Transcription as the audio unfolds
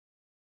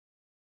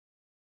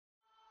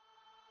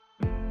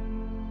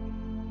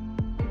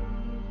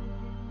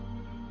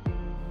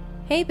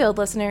Hey Build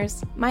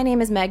listeners, my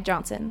name is Meg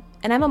Johnson,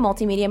 and I'm a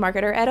multimedia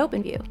marketer at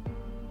OpenView.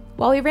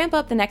 While we ramp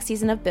up the next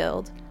season of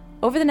Build,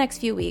 over the next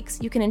few weeks,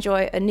 you can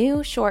enjoy a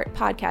new short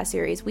podcast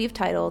series we've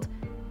titled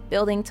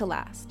Building to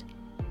Last.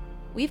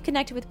 We've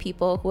connected with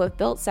people who have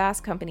built SaaS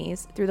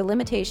companies through the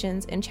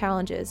limitations and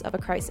challenges of a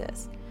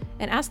crisis,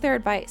 and asked their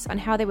advice on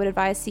how they would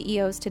advise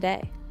CEOs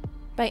today.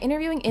 By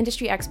interviewing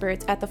industry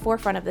experts at the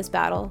forefront of this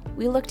battle,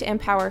 we look to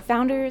empower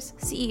founders,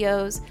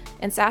 CEOs,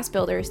 and SaaS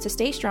builders to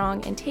stay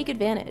strong and take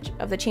advantage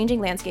of the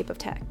changing landscape of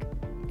tech,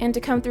 and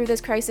to come through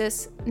this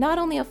crisis not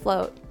only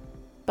afloat,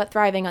 but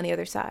thriving on the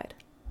other side.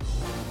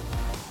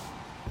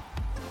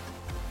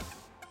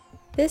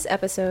 This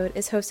episode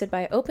is hosted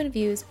by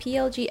OpenView's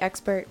PLG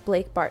expert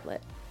Blake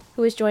Bartlett,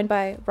 who is joined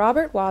by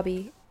Robert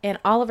Wabi and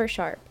Oliver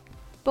Sharp.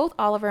 Both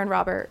Oliver and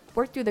Robert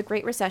worked through the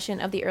Great Recession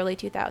of the early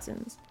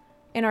 2000s,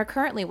 and are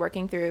currently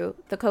working through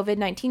the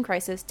COVID-19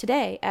 crisis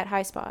today at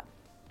HighSpot.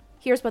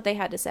 Here's what they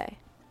had to say.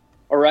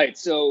 All right,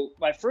 so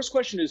my first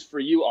question is for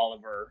you,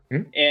 Oliver,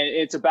 and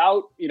it's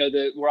about,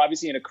 we're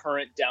obviously in a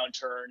current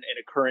downturn and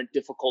a current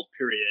difficult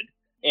period.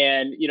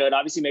 And, it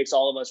obviously makes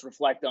all of us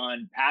reflect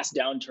on past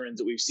downturns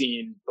that we've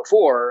seen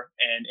before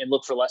and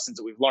look for lessons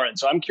that we've learned.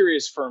 So I'm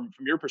curious from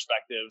your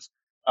perspective,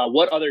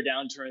 what other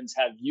downturns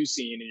have you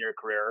seen in your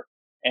career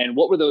and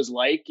what were those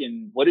like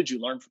and what did you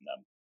learn from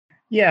them?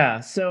 Yeah,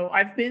 so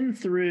I've been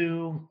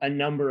through a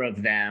number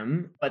of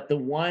them, but the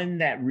one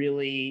that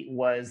really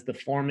was the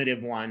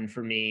formative one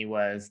for me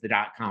was the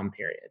dot-com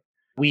period.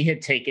 We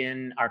had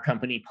taken our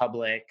company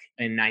public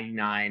in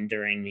 99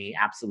 during the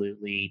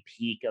absolutely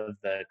peak of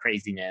the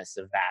craziness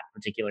of that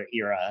particular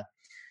era.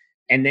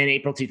 And then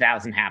April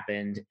 2000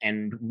 happened,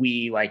 and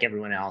we, like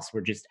everyone else, were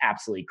just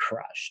absolutely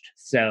crushed.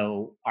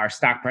 So our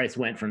stock price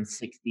went from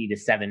 60 to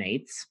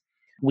 7/8.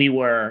 We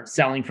were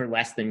selling for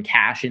less than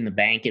cash in the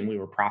bank, and we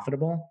were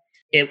profitable.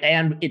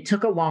 It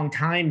took a long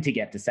time to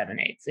get to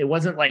 7/8. It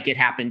wasn't like it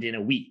happened in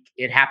a week.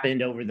 It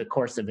happened over the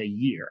course of a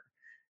year.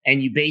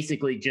 And you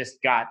basically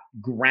just got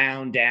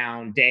ground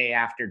down day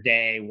after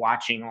day,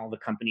 watching all the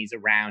companies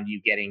around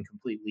you getting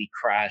completely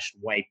crushed,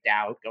 wiped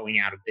out, going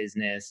out of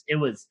business. It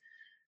was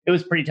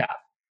pretty tough.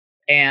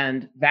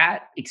 And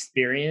that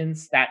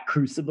experience, that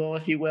crucible,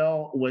 if you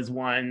will, was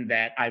one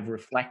that I've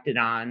reflected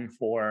on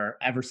for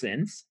ever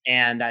since.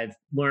 And I've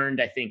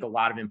learned, I think, a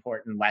lot of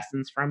important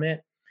lessons from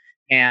it.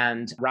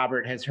 And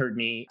Robert has heard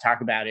me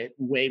talk about it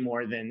way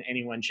more than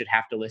anyone should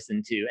have to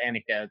listen to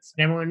anecdotes.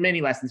 And I learned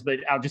many lessons, but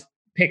I'll just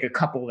pick a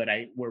couple that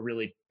were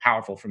really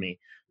powerful for me.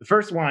 The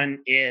first one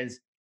is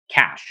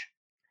cash.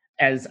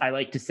 As I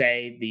like to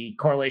say, the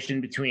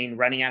correlation between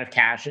running out of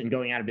cash and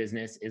going out of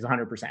business is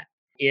 100%.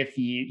 If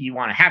you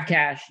want to have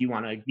cash, you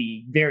want to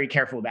be very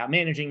careful about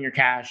managing your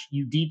cash.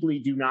 You deeply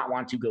do not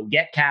want to go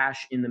get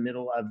cash in the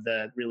middle of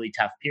the really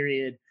tough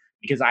period,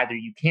 because either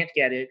you can't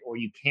get it or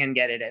you can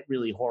get it at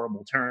really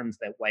horrible terms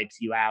that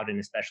wipes you out and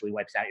especially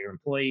wipes out your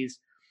employees.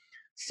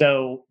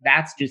 So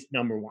that's just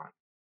number one.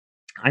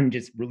 I'm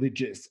just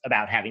religious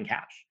about having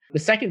cash. The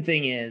second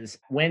thing is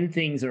when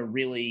things are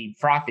really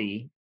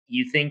frothy,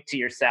 you think to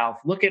yourself,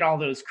 look at all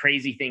those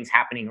crazy things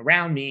happening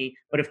around me.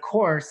 But of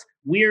course,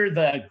 we're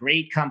the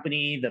great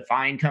company, the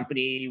fine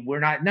company.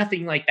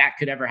 Nothing like that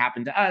could ever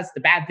happen to us. The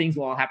bad things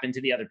will all happen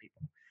to the other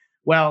people.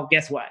 Well,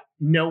 guess what?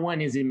 No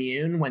one is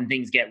immune when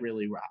things get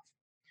really rough.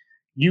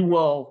 You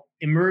will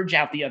emerge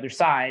out the other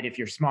side if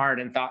you're smart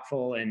and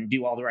thoughtful and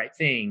do all the right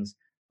things,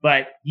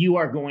 but you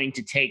are going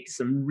to take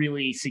some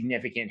really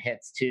significant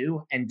hits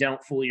too. And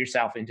don't fool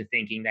yourself into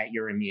thinking that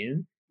you're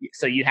immune.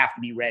 So you have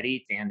to be ready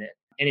to stand it.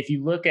 And if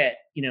you look at,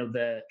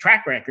 the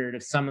track record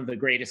of some of the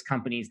greatest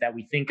companies that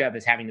we think of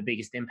as having the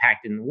biggest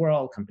impact in the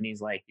world,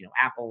 companies like,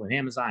 Apple and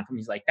Amazon,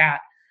 companies like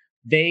that,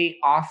 they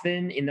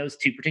often, in those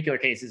two particular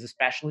cases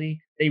especially,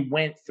 they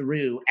went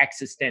through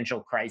existential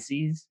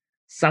crises.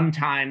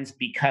 Sometimes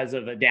because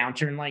of a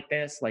downturn like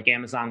this, like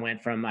Amazon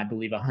went from, I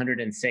believe,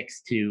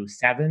 106 to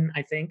 7,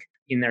 I think,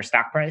 in their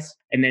stock price,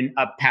 and then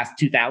up past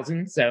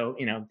 2000. So,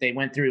 they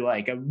went through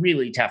like a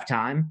really tough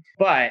time,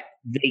 but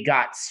they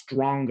got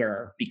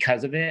stronger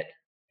because of it.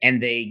 And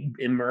they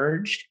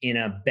emerged in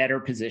a better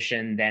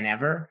position than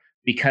ever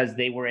because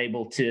they were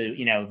able to,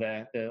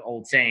 the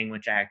old saying,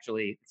 which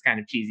actually it's kind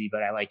of cheesy,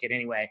 but I like it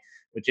anyway,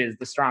 which is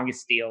the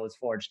strongest steel is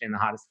forged in the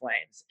hottest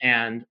flames.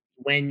 And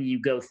when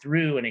you go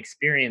through an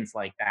experience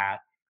like that,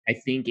 I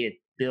think it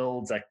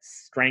builds a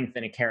strength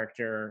and a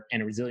character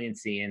and a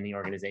resiliency in the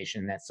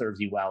organization that serves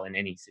you well in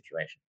any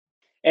situation.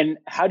 And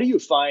how do you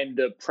find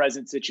the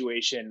present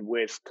situation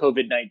with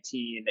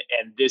COVID-19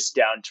 and this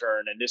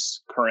downturn and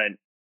this current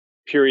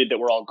period that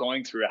we're all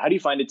going through? How do you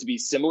find it to be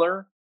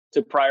similar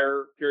to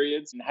prior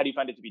periods, and how do you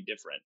find it to be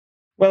different?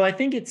 Well, I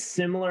think it's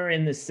similar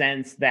in the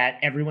sense that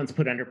everyone's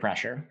put under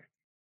pressure,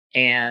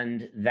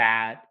 and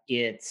that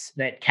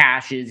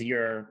cash is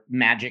your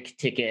magic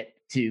ticket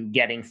to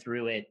getting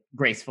through it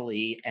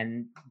gracefully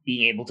and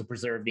being able to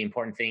preserve the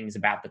important things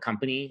about the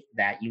company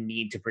that you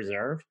need to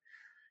preserve.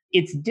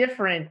 It's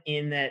different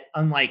in that,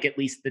 unlike at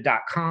least the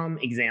dot-com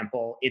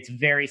example, it's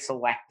very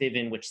selective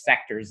in which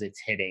sectors it's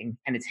hitting,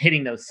 and it's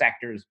hitting those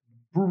sectors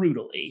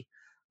brutally.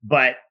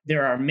 but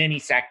there are many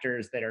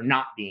sectors that are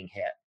not being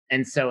hit.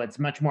 And so it's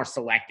much more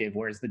selective,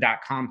 whereas the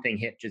 .com thing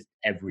hit just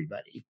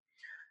everybody.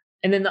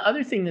 And then the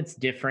other thing that's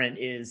different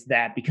is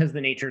that because of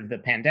the nature of the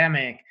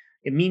pandemic,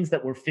 it means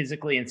that we're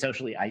physically and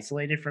socially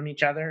isolated from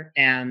each other.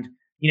 And,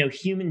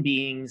 human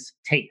beings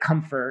take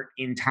comfort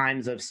in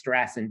times of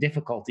stress and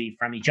difficulty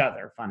from each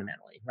other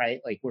fundamentally, right?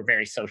 Like we're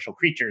very social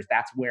creatures.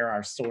 That's where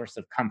our source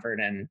of comfort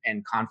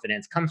and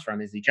confidence comes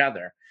from, is each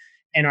other.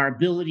 And our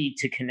ability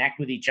to connect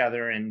with each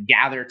other and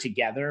gather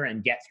together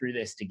and get through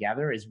this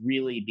together is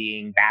really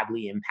being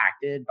badly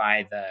impacted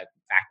by the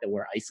fact that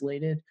we're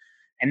isolated.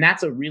 And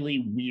that's a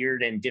really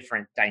weird and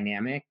different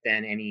dynamic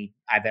than any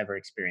I've ever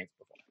experienced before.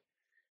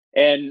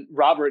 And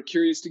Robert,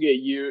 curious to get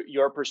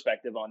your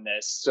perspective on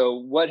this. So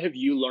what have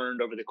you learned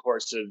over the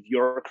course of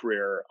your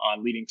career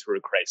on leading through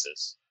a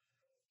crisis?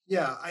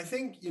 Yeah, I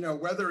think,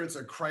 whether it's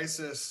a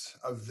crisis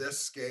of this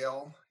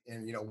scale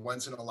and,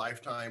 once in a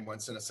lifetime,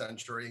 once in a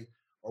century,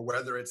 or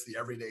whether it's the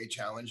everyday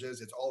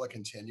challenges, it's all a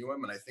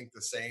continuum. And I think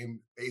the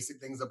same basic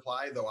things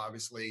apply, though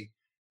obviously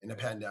in a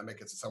pandemic,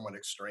 it's somewhat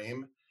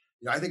extreme.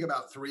 I think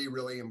about three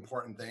really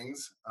important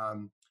things.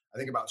 I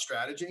think about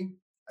strategy,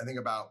 I think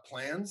about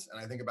plans, and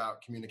I think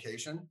about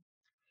communication.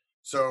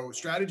 So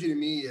strategy to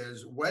me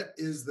is, what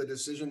is the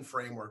decision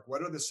framework?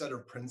 What are the set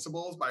of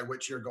principles by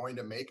which you're going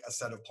to make a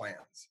set of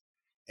plans?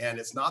 And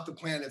it's not the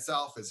plan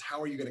itself, it's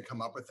how are you going to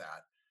come up with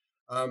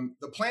that?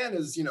 The plan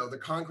is, the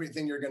concrete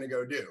thing you're going to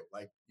go do.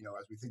 Like,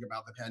 as we think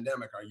about the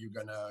pandemic, are you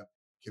going to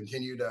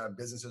continue to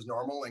business as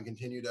normal and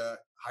continue to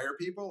hire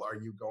people? Are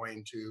you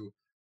going to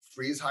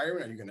freeze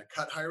hiring? Are you going to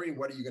cut hiring?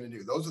 What are you going to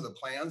do? Those are the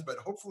plans, but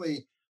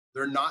hopefully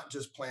they're not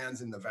just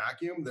plans in the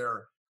vacuum.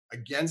 They're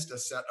against a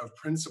set of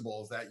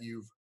principles that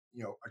you've,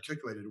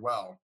 articulated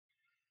well.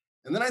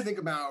 And then I think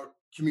about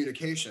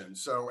communication.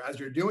 So as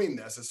you're doing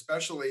this,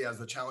 especially as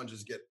the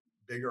challenges get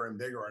bigger and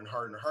bigger and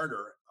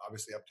harder,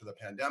 obviously up to the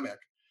pandemic,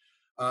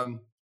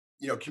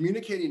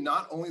 communicating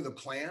not only the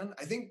plan.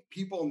 I think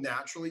people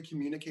naturally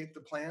communicate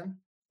the plan.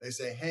 They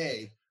say,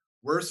 hey,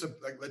 let's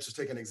just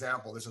take an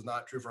example. This is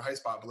not true for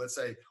HighSpot, but let's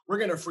say we're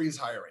going to freeze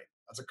hiring.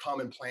 That's a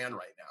common plan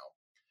right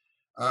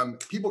now.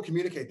 People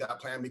communicate that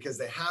plan because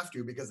they have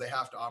to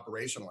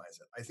operationalize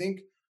it. I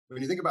think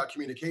when you think about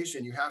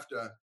communication, you have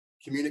to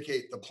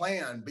communicate the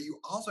plan, but you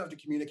also have to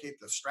communicate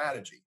the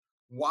strategy.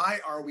 Why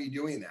are we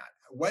doing that?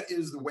 What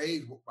is the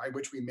way by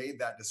which we made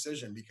that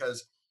decision?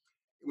 Because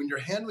when you're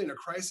handling a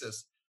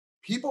crisis,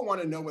 people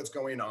want to know what's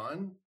going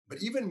on,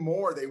 but even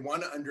more, they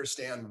want to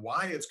understand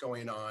why it's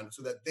going on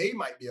so that they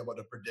might be able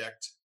to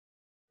predict,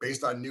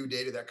 based on new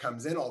data that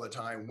comes in all the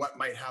time, what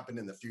might happen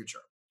in the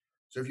future.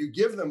 So if you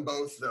give them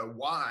both the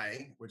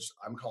why, which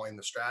I'm calling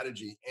the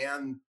strategy,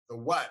 and the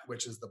what,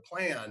 which is the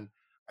plan,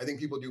 I think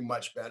people do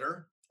much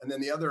better. And then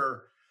the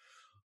other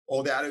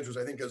old adage, which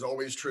I think is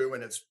always true,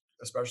 and it's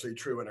especially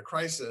true in a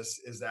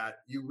crisis, is that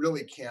you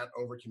really can't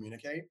over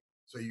communicate.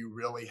 So you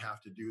really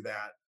have to do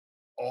that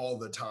all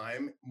the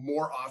time,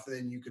 more often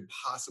than you could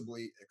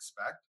possibly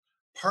expect.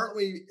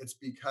 Partly it's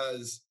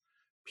because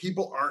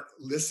people aren't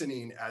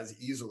listening as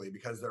easily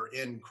because they're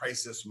in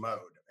crisis mode.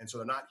 And so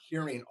they're not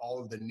hearing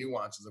all of the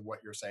nuances of what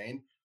you're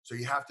saying. So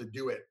you have to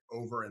do it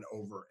over and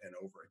over and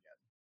over again.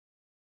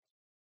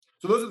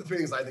 So those are the three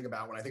things I think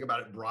about when I think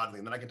about it broadly.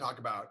 And then I can talk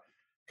about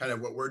kind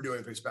of what we're doing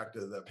with respect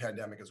to the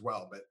pandemic as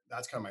well. But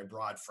that's kind of my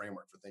broad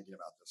framework for thinking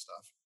about this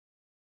stuff.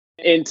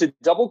 And to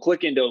double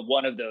click into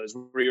one of those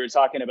where you were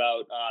talking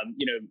about,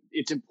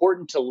 it's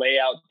important to lay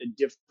out the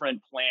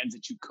different plans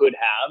that you could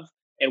have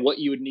and what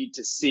you would need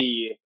to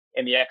see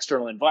in the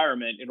external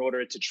environment in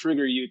order to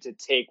trigger you to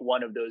take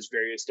one of those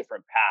various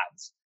different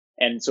paths.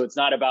 And so it's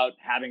not about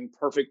having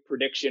perfect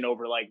prediction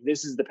over like,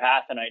 this is the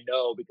path and I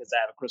know because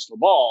I have a crystal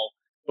ball,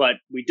 but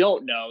we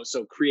don't know.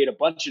 So create a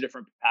bunch of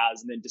different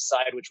paths and then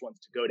decide which ones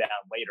to go down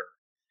later.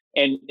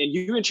 And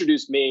you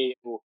introduced me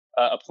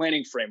a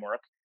planning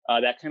framework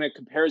that kind of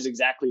compares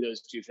exactly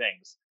those two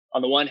things.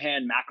 On the one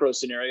hand, macro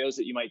scenarios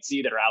that you might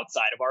see that are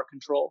outside of our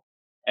control,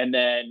 and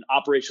then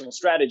operational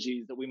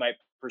strategies that we might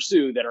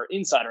pursue that are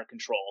inside our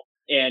control,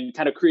 and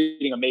kind of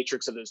creating a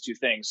matrix of those two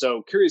things.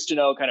 So curious to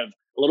know kind of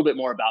a little bit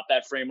more about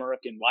that framework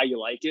and why you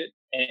like it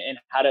and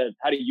how to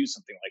use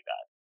something like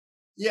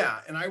that. Yeah.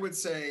 And I would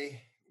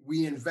say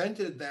we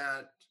invented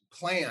that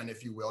plan,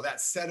 if you will,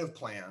 that set of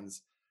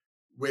plans,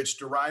 which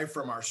derived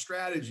from our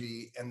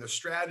strategy. And the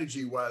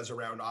strategy was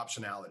around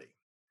optionality.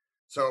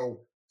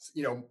 So,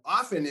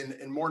 often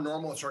in more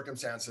normal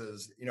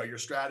circumstances, your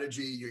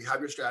strategy, you have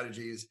your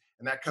strategies,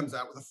 and that comes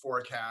out with a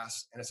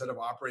forecast and a set of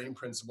operating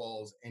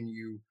principles, and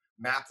you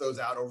map those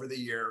out over the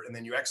year, and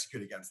then you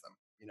execute against them,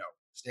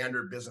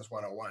 standard business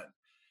 101.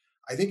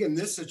 I think in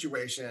this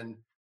situation,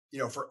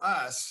 for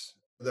us,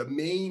 the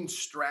main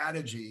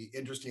strategy,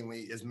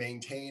 interestingly, is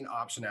maintain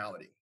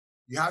optionality.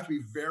 You have to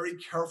be very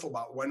careful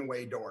about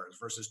one-way doors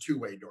versus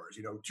two-way doors.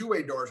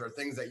 Two-way doors are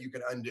things that you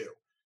can undo.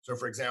 So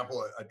for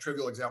example, a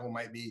trivial example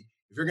might be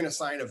if you're going to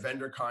sign a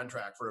vendor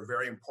contract for a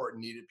very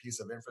important needed piece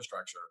of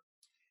infrastructure.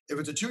 If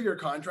it's a 2-year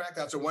contract,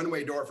 that's a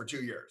one-way door for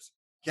 2 years.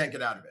 Can't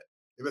get out of it.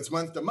 If it's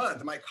month to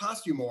month, it might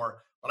cost you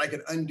more, but I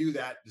could undo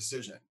that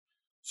decision.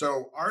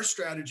 So our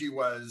strategy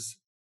was,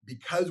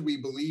 because we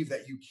believe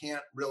that you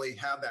can't really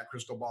have that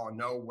crystal ball and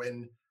know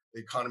when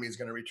the economy is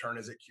going to return.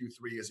 Is it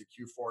Q3? Is it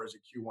Q4? Is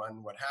it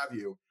Q1? What have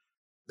you?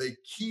 The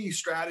key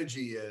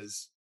strategy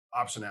is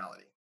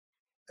optionality.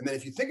 And then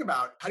if you think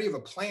about, how do you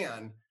have a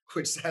plan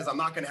which says I'm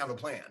not going to have a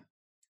plan?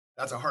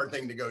 That's a hard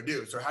thing to go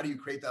do. So how do you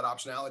create that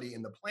optionality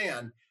in the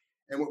plan?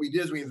 And what we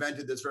did is we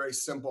invented this very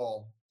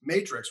simple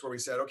matrix where we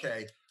said,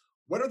 okay,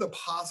 what are the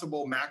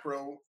possible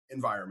macro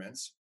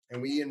environments?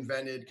 And we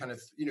invented kind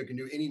of, can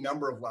do any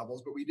number of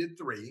levels, but we did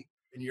 3.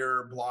 In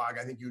your blog,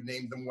 I think you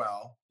named them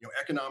well,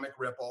 economic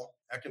ripple,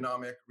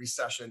 economic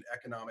recession,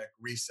 economic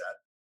reset.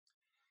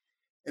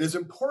 And it's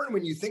important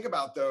when you think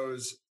about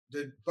those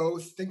to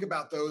both think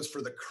about those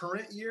for the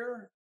current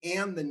year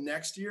and the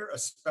next year,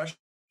 especially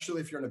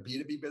if you're in a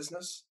B2B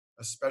business,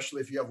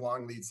 especially if you have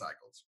long lead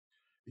cycles.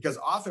 Because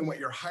often what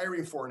you're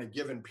hiring for in a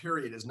given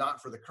period is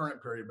not for the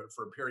current period, but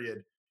for a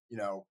period,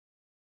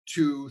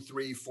 2,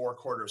 3, 4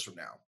 quarters from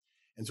now.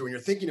 And so when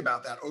you're thinking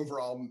about that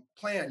overall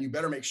plan, you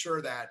better make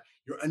sure that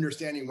you're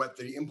understanding what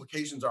the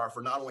implications are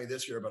for not only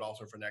this year, but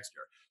also for next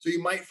year. So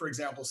you might, for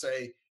example,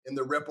 say in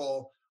the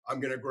ripple, I'm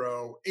going to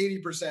grow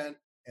 80%.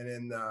 And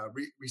in the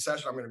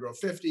recession, I'm going to grow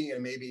 50.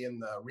 And maybe in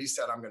the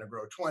reset, I'm going to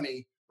grow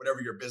 20,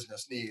 whatever your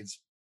business needs.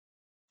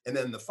 And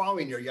then the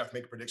following year, you have to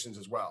make predictions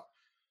as well.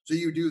 So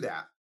you do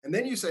that. And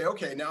then you say,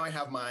 okay, now I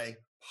have my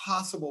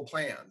possible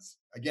plans.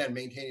 Again,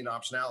 maintaining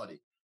optionality.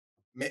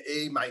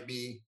 A might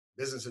be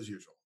business as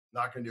usual,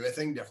 not going to do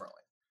anything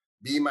differently.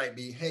 B might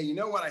be, hey, you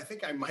know what? I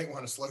think I might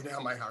want to slow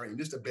down my hiring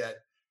just a bit.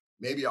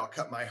 Maybe I'll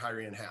cut my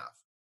hiring in half.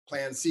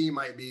 Plan C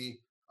might be,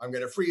 I'm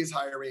going to freeze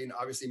hiring.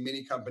 Obviously,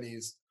 many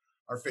companies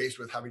are faced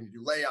with having to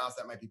do layoffs.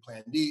 That might be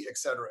plan D, et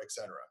cetera, et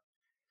cetera.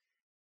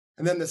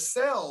 And then the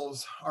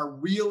cells are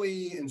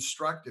really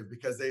instructive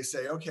because they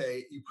say,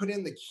 okay, you put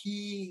in the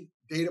key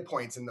data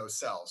points in those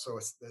cells. So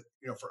it's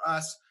for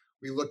us,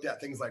 we looked at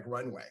things like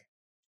runway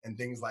and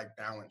things like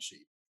balance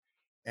sheet.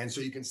 And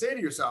so you can say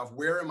to yourself,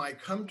 where am I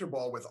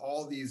comfortable with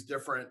all these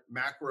different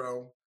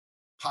macro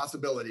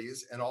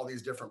possibilities and all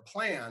these different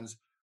plans?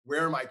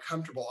 Where am I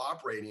comfortable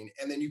operating?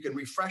 And then you can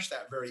refresh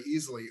that very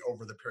easily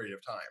over the period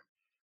of time.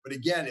 But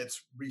again,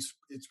 it's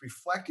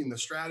reflecting the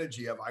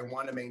strategy of I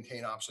want to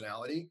maintain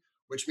optionality,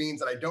 which means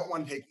that I don't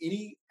want to take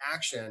any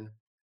action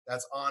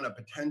that's on a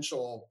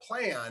potential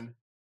plan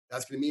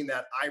that's going to mean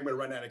that I'm going to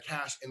run out of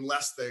cash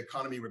unless the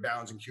economy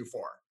rebounds in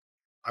Q4.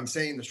 I'm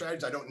saying the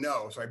strategies I don't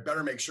know, so I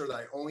better make sure that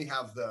I only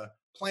have the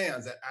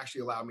plans that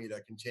actually allow me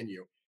to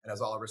continue. And as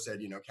Oliver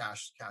said,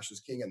 cash is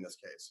king in this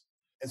case.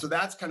 And so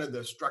that's kind of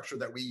the structure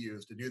that we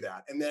use to do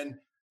that. And then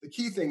the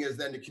key thing is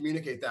then to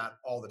communicate that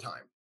all the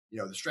time,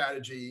 the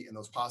strategy and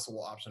those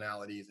possible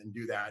optionalities, and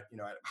do that.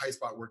 At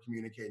HighSpot, we're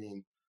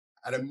communicating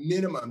at a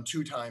minimum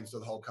 2 times to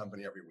the whole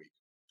company every week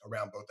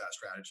around both that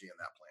strategy and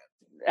that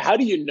plan. How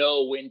do you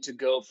know when to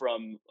go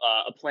from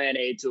a plan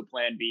A to a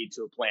plan B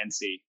to a plan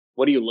C?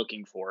 What are you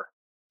looking for?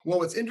 Well,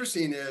 what's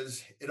interesting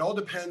is it all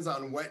depends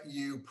on what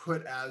you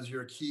put as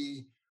your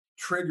key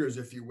triggers,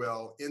 if you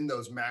will, in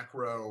those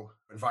macro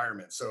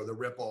environments. So the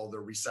ripple,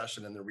 the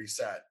recession, and the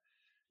reset.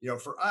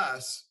 For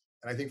us,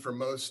 and I think for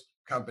most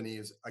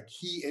companies, a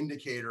key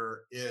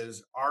indicator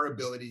is our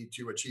ability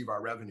to achieve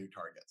our revenue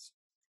targets.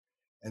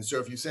 And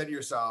so if you said to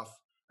yourself,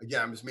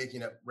 again, I'm just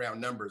making up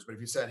round numbers, but if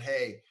you said,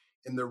 hey,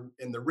 in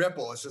the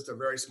ripple, it's just a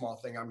very small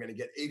thing, I'm going to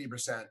get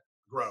 80%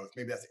 growth.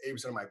 Maybe that's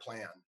 80% of my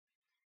plan.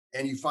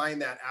 And you find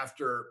that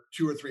after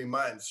 2 or 3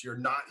 months, you're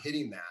not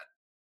hitting that.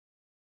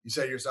 You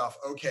say to yourself,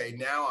 okay,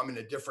 now I'm in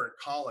a different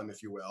column,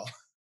 if you will.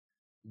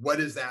 What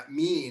does that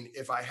mean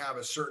if I have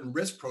a certain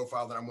risk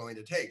profile that I'm willing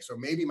to take? So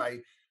maybe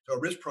a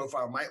risk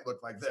profile might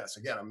look like this.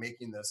 Again, I'm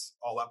making this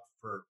all up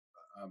for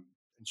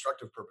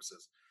instructive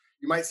purposes.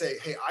 You might say,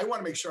 hey, I want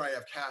to make sure I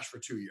have cash for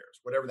 2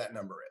 years, whatever that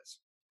number is.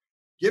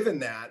 Given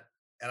that,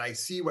 and I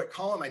see what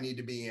column I need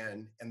to be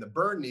in and the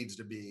burn needs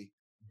to be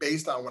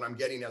based on what I'm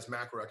getting as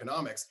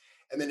macroeconomics.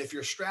 And then if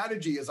your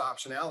strategy is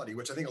optionality,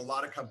 which I think a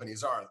lot of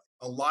companies are,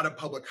 a lot of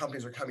public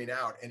companies are coming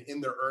out and in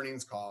their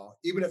earnings call,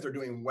 even if they're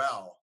doing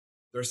well,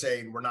 they're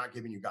saying, we're not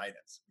giving you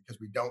guidance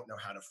because we don't know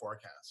how to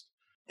forecast.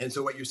 And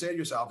so what you say to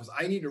yourself is,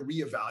 I need to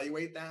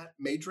reevaluate that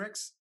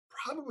matrix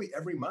probably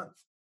every month,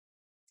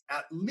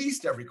 at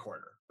least every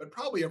quarter, but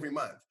probably every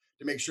month,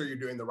 to make sure you're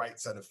doing the right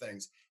set of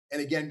things.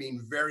 And again,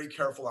 being very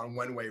careful on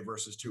one-way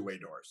versus two-way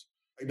doors.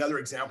 Another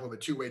example of a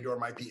two-way door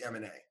might be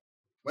M&A.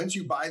 Once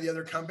you buy the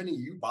other company,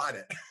 you bought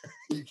it.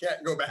 You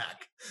can't go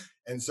back.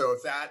 And so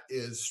if that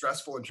is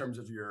stressful in terms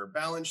of your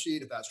balance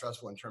sheet, if that's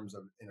stressful in terms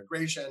of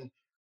integration,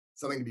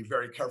 something to be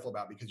very careful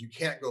about because you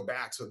can't go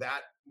back. So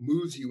that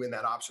moves you in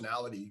that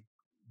optionality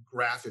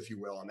graph, if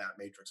you will, on that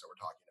matrix that we're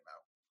talking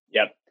about.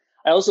 Yep.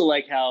 I also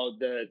like how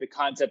the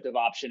concept of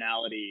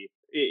optionality,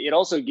 it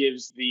also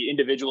gives the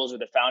individuals or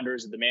the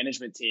founders of the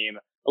management team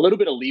a little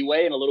bit of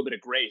leeway and a little bit of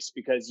grace,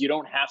 because you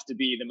don't have to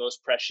be the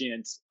most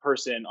prescient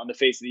person on the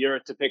face of the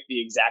earth to pick the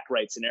exact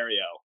right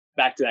scenario.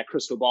 Back to that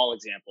crystal ball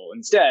example.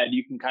 Instead,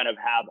 you can kind of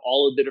have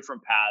all of the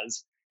different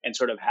paths and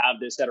sort of have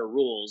this set of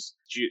rules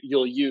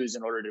you'll use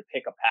in order to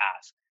pick a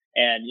path.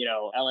 And,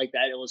 I like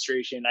that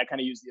illustration. I kind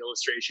of use the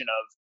illustration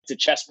of it's a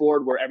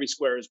chessboard where every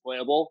square is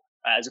playable,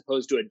 as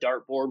opposed to a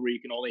dartboard where you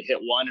can only hit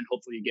one and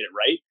hopefully you get it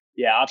right.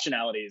 Yeah,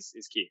 optionality is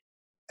key.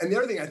 And the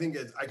other thing I think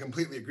is, I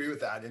completely agree with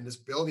that. And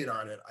just building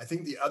on it, I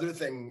think the other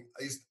thing,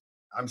 at least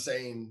I'm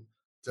saying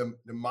to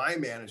my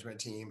management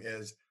team,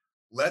 is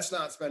let's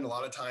not spend a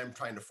lot of time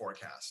trying to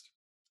forecast.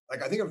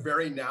 Like, I think a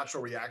very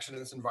natural reaction in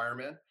this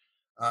environment,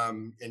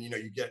 and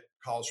you get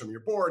calls from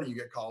your board and you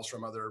get calls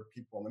from other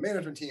people on the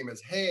management team,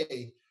 is,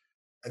 hey,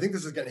 I think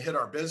this is going to hit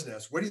our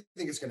business. What do you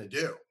think it's going to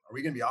do? Are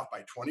we going to be off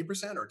by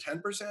 20% or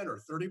 10%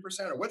 or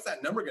 30%? Or what's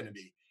that number going to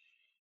be?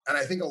 And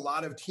I think a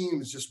lot of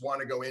teams just want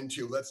to go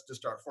into, let's just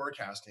start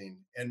forecasting.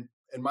 And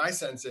my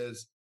sense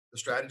is the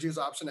strategy is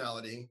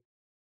optionality.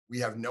 We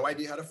have no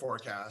idea how to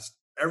forecast.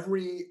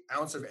 Every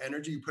ounce of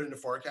energy you put into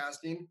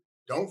forecasting,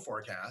 don't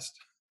forecast.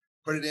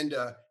 Put it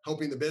into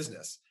helping the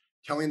business,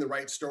 telling the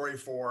right story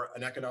for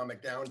an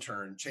economic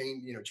downturn,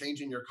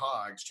 changing your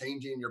COGS,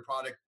 changing your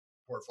product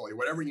portfolio,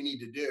 whatever you need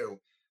to do.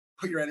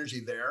 Put your energy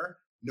there,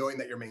 knowing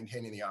that you're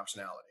maintaining the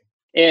optionality.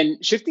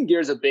 And shifting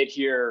gears a bit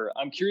here,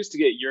 I'm curious to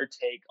get your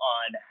take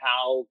on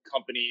how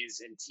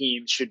companies and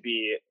teams should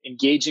be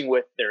engaging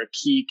with their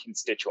key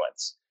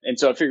constituents. And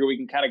so I figure we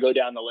can kind of go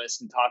down the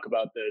list and talk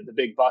about the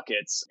big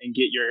buckets and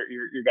get your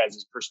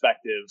guys'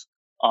 perspective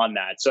on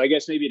that. So I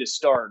guess maybe to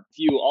start,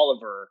 you,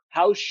 Oliver,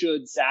 how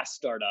should SaaS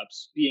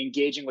startups be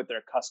engaging with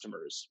their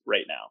customers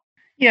right now?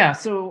 Yeah,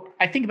 so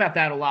I think about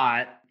that a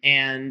lot.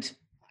 And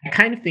I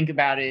kind of think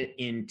about it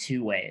in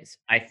two ways.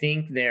 I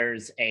think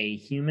there's a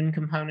human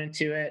component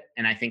to it,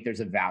 and I think there's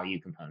a value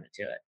component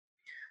to it.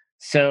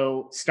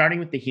 So starting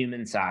with the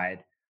human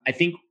side, I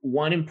think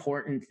one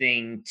important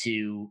thing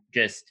to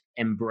just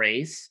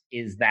embrace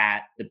is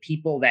that the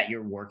people that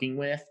you're working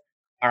with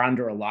are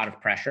under a lot of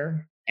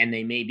pressure and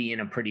they may be in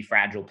a pretty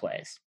fragile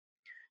place.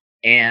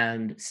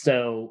 And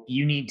so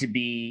you need to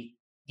be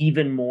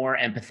even more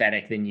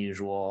empathetic than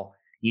usual.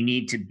 You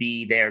need to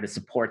be there to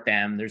support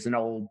them. There's an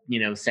old,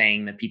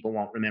 saying that people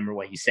won't remember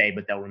what you say,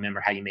 but they'll remember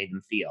how you made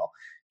them feel.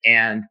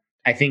 And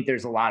I think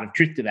there's a lot of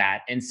truth to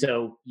that. And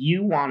so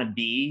you want to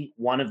be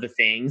one of the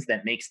things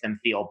that makes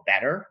them feel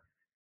better.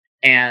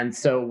 And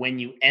so when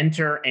you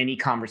enter any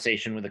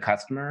conversation with a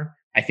customer,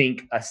 I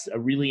think a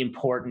really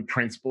important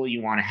principle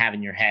you want to have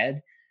in your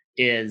head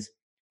is,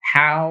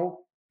 how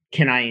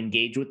can I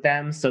engage with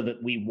them so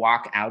that we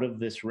walk out of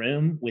this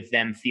room with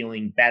them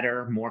feeling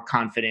better, more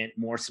confident,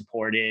 more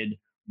supported,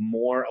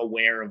 more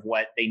aware of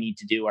what they need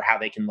to do or how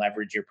they can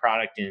leverage your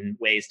product in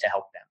ways to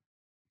help them.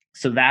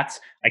 So that's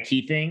a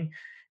key thing.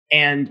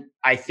 And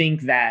I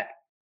think that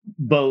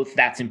both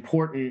that's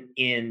important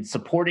in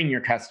supporting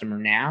your customer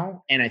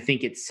now, and I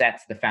think it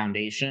sets the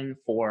foundation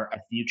for a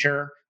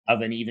future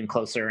of an even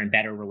closer and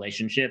better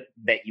relationship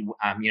that you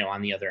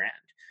on the other end.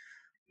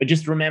 But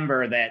just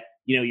remember that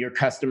your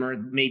customer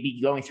may be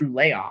going through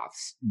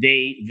layoffs.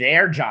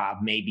 Their job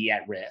may be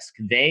at risk.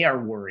 They are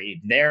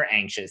worried. They're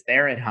anxious.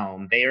 They're at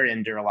home. They are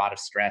under a lot of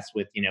stress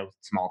with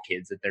small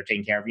kids that they're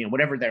taking care of.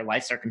 Whatever their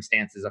life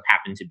circumstances have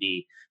happened to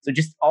be. So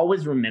just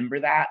always remember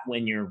that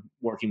when you're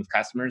working with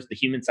customers. The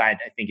human side,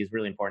 I think, is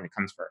really important. It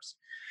comes first.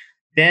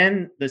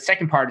 Then the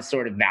second part is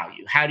sort of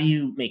value. How do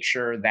you make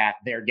sure that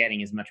they're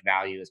getting as much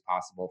value as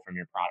possible from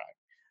your product?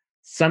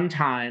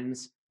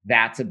 Sometimes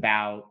that's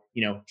about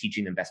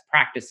teaching them best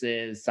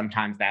practices.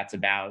 Sometimes that's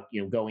about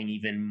going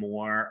even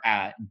more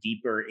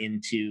deeper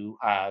into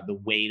the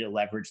way to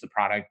leverage the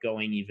product,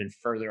 going even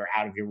further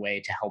out of your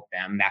way to help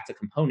them. That's a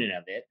component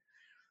of it.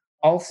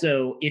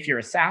 Also, if you're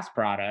a SaaS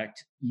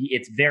product,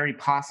 it's very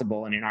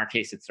possible, and in our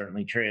case it's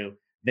certainly true,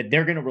 that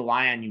they're going to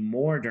rely on you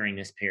more during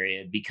this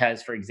period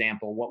because, for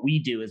example, what we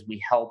do is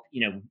we help,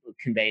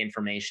 convey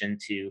information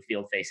to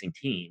field-facing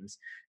teams.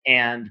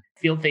 And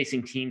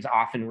field-facing teams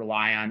often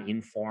rely on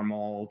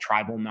informal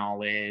tribal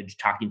knowledge,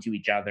 talking to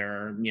each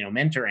other,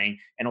 mentoring.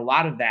 And a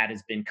lot of that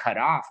has been cut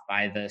off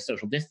by the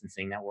social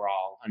distancing that we're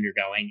all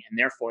undergoing. And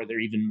therefore, they're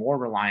even more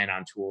reliant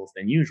on tools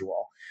than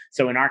usual.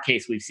 So in our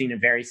case, we've seen a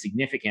very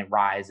significant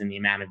rise in the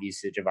amount of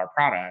usage of our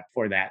product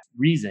for that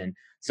reason.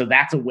 So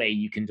that's a way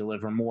you can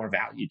deliver more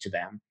value to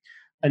them.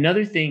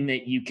 Another thing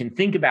that you can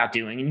think about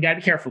doing, and you got to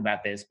be careful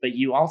about this, but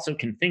you also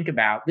can think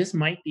about, this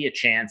might be a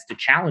chance to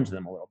challenge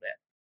them a little bit,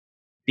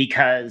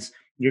 because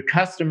your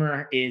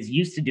customer is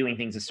used to doing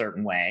things a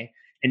certain way.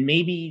 And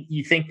maybe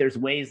you think there's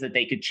ways that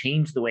they could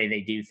change the way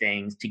they do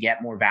things to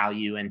get more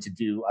value and to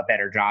do a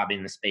better job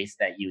in the space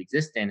that you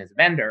exist in as a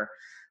vendor.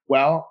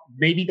 Well,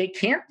 maybe they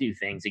can't do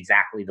things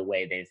exactly the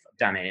way they've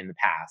done it in the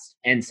past.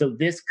 And so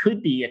this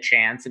could be a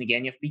chance. And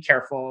again, you have to be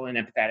careful and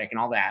empathetic and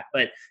all that.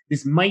 But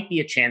this might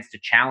be a chance to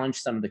challenge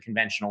some of the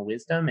conventional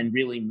wisdom and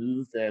really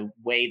move the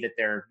way that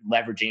they're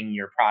leveraging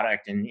your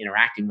product and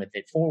interacting with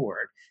it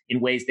forward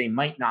in ways they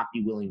might not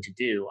be willing to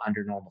do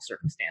under normal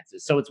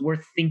circumstances. So it's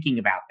worth thinking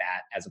about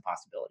that as a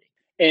possibility.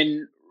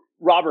 And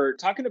Robert,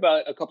 talking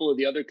about a couple of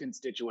the other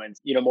constituents,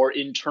 more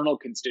internal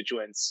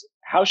constituents,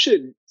 how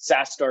should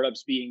SaaS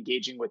startups be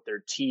engaging with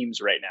their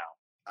teams right now?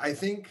 I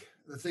think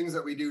the things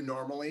that we do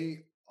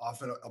normally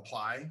often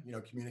apply,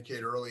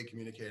 communicate early,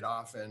 communicate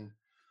often,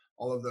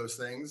 all of those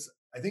things.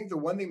 I think the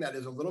one thing that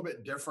is a little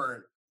bit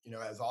different,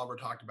 as Oliver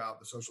talked about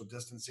the social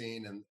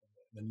distancing and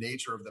the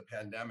nature of the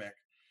pandemic,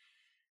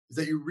 is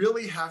that you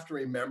really have to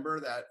remember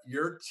that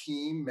your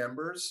team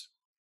members,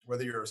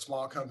 whether you're a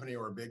small company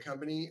or a big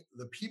company,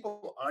 the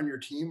people on your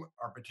team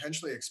are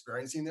potentially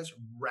experiencing this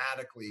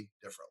radically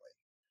differently.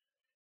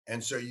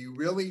 And so you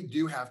really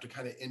do have to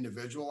kind of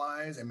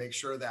individualize and make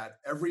sure that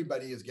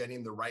everybody is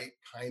getting the right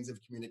kinds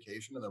of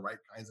communication and the right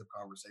kinds of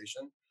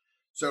conversation.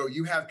 So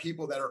you have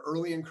people that are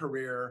early in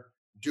career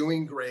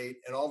doing great,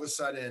 and all of a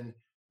sudden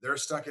they're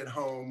stuck at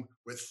home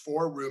with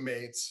 4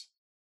 roommates,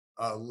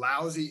 a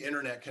lousy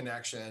internet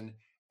connection,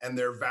 and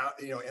they're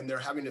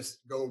having to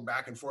go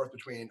back and forth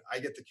between, I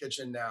get the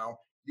kitchen now,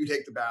 you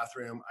take the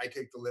bathroom, I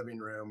take the living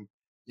room,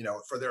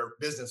 for their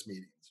business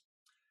meetings.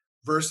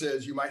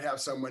 Versus you might have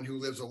someone who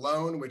lives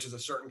alone, which is a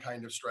certain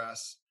kind of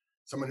stress.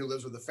 Someone who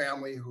lives with a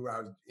family who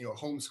has,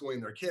 homeschooling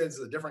their kids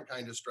is a different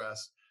kind of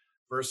stress.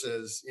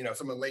 Versus,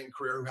 someone late in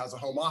career who has a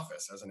home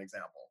office, as an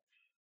example.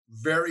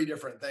 Very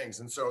different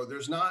things. And so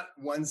there's not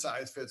one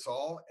size fits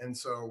all. And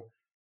so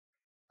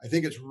I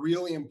think it's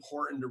really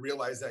important to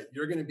realize that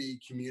you're going to be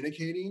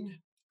communicating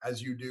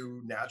as you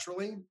do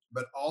naturally,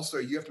 but also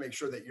you have to make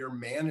sure that your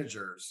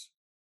managers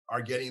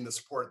are getting the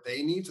support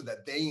they need so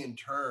that they in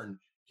turn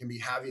can be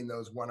having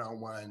those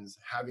one-on-ones,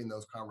 having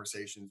those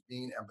conversations,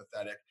 being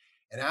empathetic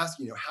and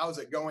asking, how's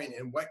it going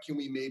and what can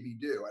we maybe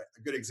do?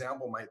 A good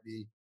example might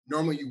be,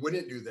 normally you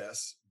wouldn't do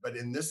this, but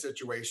in this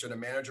situation, a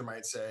manager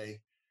might say,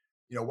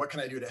 what can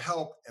I do to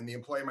help? And the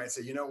employee might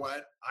say, you know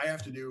what, I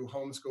have to do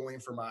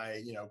homeschooling for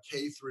my,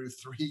 K through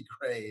 3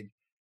 grade.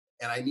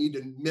 And I need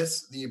to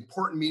miss the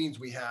important meetings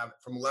we have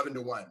from 11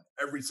 to 1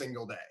 every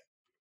single day.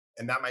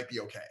 And that might be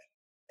okay.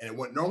 And it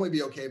wouldn't normally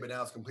be okay, but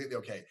now it's completely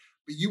okay.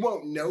 But you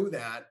won't know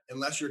that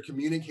unless you're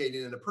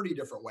communicating in a pretty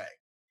different way,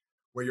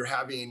 where you're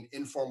having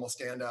informal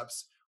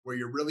stand-ups, where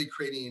you're really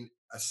creating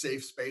a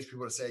safe space for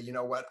people to say, you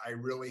know what, I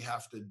really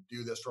have to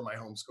do this for my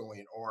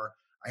homeschooling, or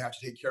I have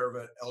to take care of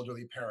an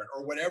elderly parent,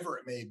 or whatever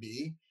it may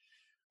be.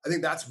 I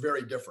think that's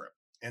very different.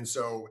 And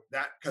so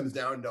that comes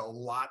down to a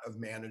lot of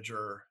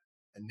manager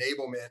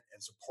enablement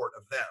and support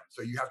of them.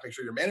 So you have to make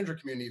sure your manager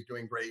community is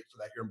doing great so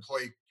that your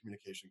employee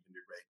communication can do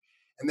great.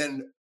 And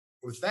then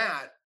with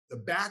that, the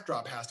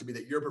backdrop has to be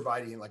that you're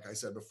providing, like I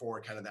said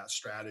before, kind of that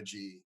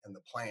strategy and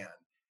the plan,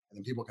 and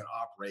then people can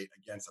operate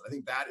against it. I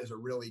think that is a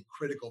really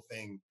critical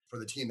thing for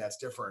the team that's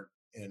different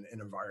in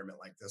an environment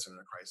like this and in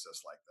a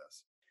crisis like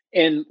this.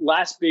 And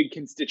last big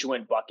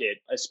constituent bucket,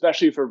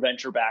 especially for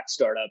venture-backed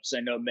startups, I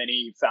know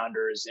many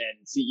founders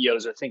and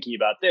CEOs are thinking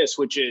about this,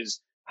 which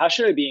is, how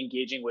should I be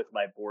engaging with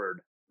my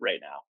board right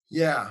now?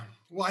 Yeah.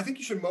 Well, I think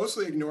you should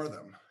mostly ignore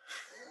them.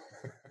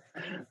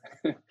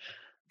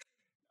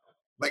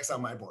 Mike's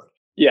on my board.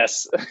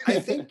 Yes. I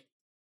think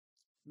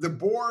the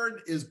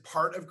board is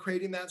part of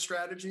creating that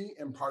strategy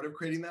and part of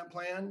creating that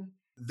plan.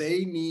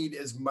 They need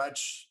as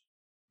much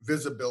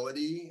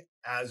visibility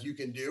as you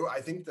can do. I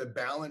think the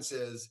balance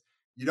is,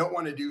 you don't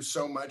want to do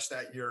so much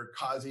that you're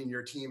causing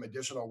your team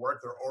additional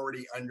work. They're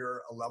already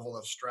under a level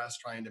of stress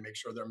trying to make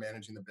sure they're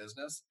managing the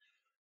business.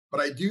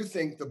 But I do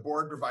think the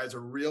board provides a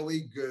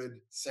really good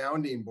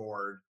sounding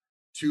board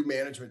to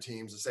management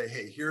teams to say,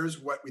 hey, here's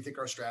what we think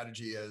our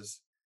strategy is.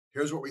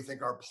 Here's what we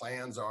think our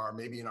plans are.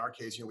 Maybe in our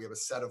case, we have a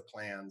set of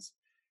plans.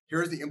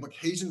 Here's the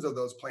implications of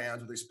those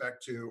plans with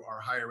respect to our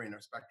hiring,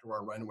 respect to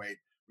our run rate,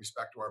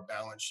 respect to our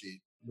balance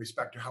sheet,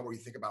 respect to how we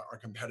think about our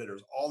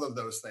competitors, all of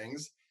those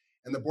things.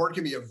 And the board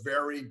can be a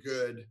very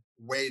good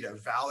way to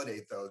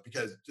validate those,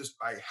 because just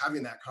by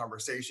having that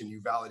conversation,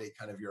 you validate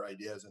kind of your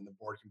ideas and the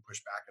board can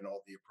push back in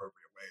all the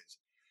appropriate ways.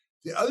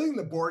 The other thing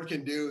the board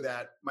can do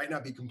that might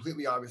not be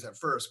completely obvious at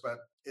first, but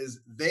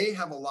is they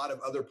have a lot of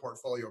other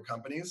portfolio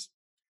companies.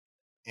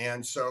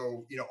 And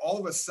so, all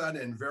of a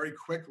sudden, very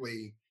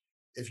quickly,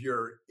 if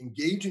you're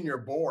engaging your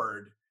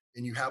board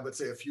and you have, let's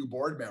say, a few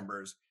board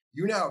members,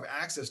 you now have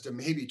access to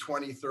maybe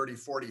 20, 30,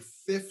 40,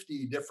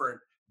 50 different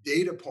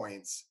data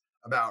points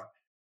about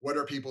what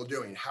are people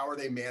doing? How are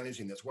they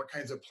managing this? What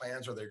kinds of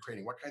plans are they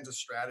creating? What kinds of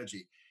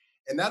strategy?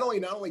 And that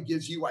not only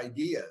gives you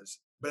ideas,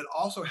 but it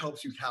also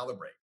helps you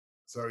calibrate.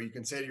 So you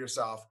can say to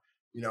yourself,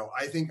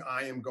 I think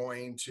I am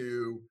going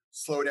to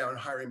slow down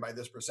hiring by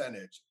this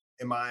percentage.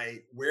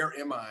 Where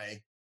am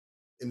I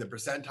in the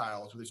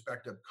percentiles with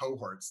respect to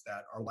cohorts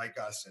that are like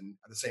us and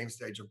at the same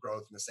stage of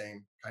growth in the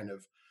same kind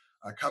of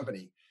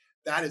company?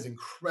 That is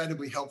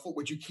incredibly helpful,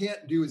 which you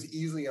can't do as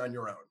easily on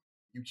your own.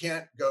 You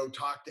can't go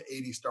talk to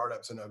 80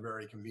 startups in a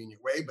very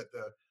convenient way, but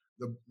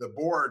the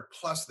board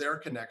plus their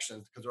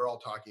connections, because they're all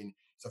talking,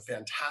 it's a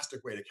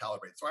fantastic way to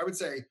calibrate. So I would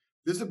say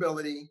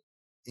visibility,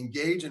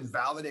 engage and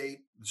validate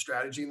the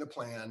strategy and the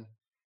plan,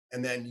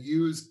 and then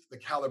use the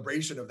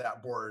calibration of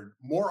that board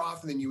more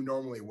often than you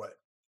normally would.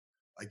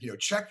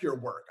 Check your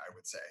work, I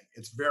would say.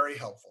 It's very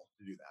helpful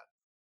to do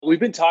that. We've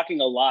been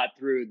talking a lot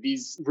through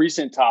these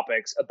recent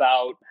topics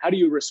about how do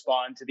you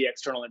respond to the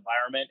external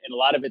environment, and a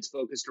lot of it's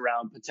focused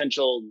around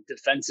potential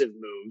defensive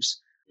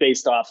moves.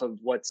 based off of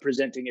what's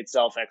presenting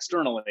itself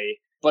externally.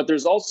 But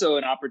there's also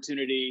an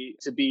opportunity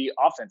to be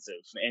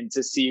offensive and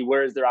to see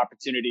where is there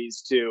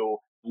opportunities to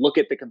look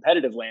at the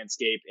competitive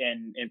landscape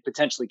and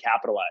potentially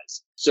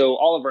capitalize. So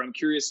Oliver, I'm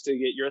curious to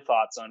get your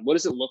thoughts on what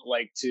does it look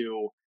like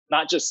to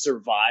not just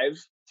survive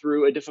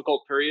through a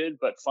difficult period,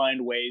 but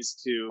find ways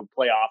to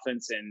play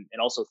offense and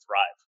also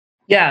thrive.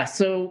 Yeah.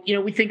 So,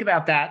 we think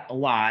about that a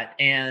lot.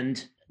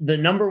 And the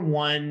number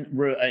one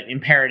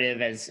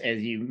imperative, as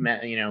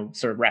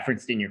sort of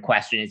referenced in your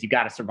question, is you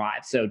got to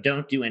survive. So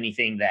don't do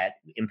anything that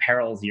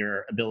imperils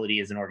your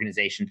ability as an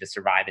organization to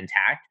survive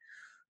intact.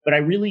 But I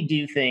really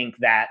do think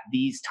that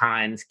these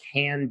times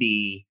can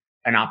be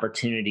an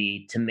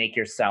opportunity to make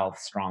yourself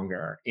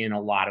stronger in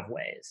a lot of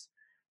ways.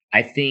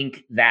 I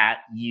think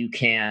that you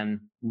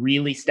can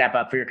really step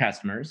up for your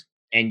customers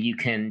and you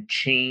can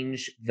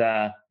change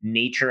the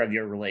nature of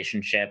your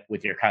relationship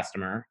with your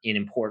customer in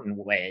important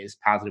ways,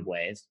 positive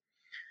ways.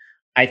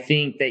 I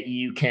think that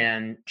you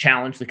can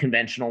challenge the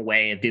conventional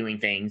way of doing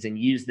things and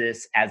use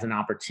this as an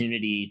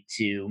opportunity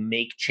to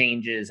make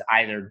changes,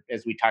 either,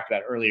 as we talked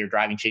about earlier,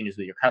 driving changes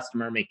with your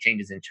customer, make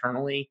changes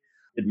internally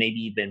that maybe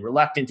you've been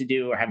reluctant to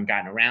do or haven't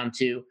gotten around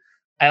to.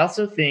 I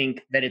also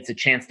think that it's a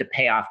chance to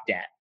pay off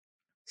debt.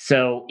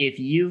 So if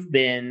you've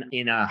been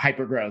in a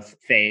hypergrowth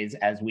phase,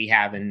 as we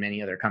have and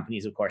many other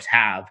companies, of course,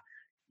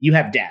 you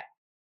have debt.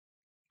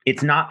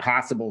 It's not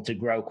possible to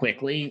grow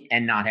quickly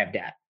and not have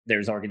debt.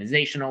 There's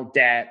organizational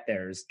debt,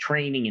 there's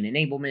training and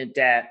enablement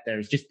debt,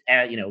 there's just,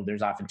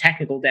 there's often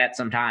technical debt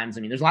sometimes.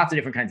 I mean, there's lots of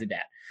different kinds of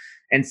debt.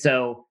 And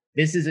so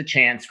this is a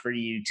chance for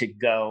you to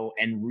go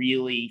and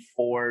really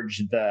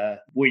forge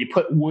where you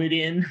put wood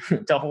in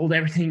to hold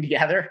everything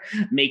together,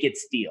 make it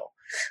steel.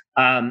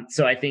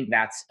 So I think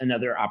that's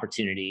another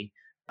opportunity.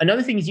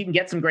 Another thing is you can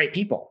get some great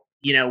people.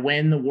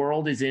 When the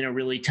world is in a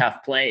really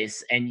tough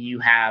place and you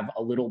have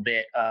a little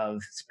bit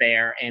of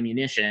spare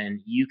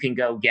ammunition, you can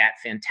go get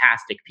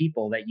fantastic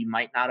people that you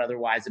might not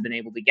otherwise have been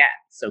able to get.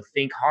 So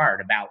think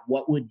hard about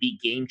what would be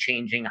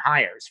game-changing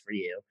hires for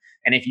you.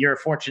 And if you're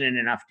fortunate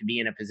enough to be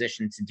in a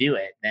position to do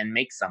it, then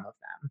make some of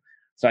them.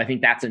 So I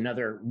think that's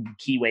another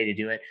key way to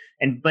do it.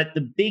 But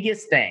the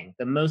biggest thing,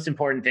 the most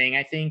important thing,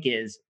 I think,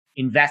 is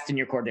invest in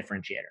your core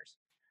differentiators.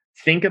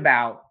 Think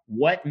about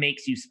what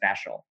makes you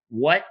special.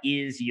 What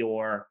is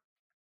your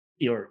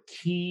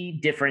key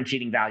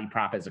differentiating value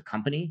prop as a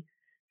company,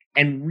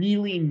 and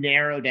really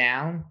narrow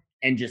down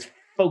and just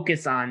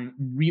focus on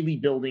really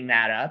building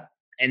that up.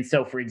 And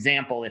so, for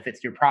example, if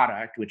it's your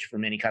product, which for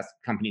many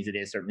companies it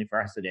is, certainly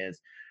for us it is,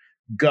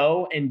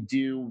 go and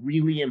do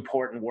really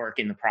important work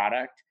in the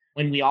product.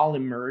 When we all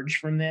emerge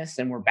from this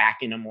and we're back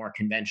in a more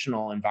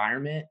conventional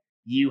environment,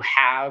 you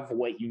have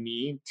what you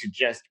need to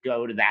just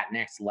go to that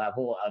next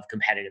level of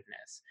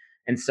competitiveness.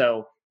 And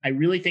so I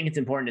really think it's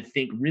important to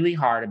think really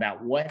hard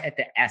about what at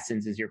the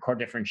essence is your core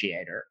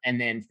differentiator, and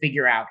then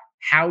figure out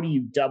how do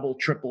you double,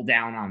 triple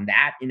down on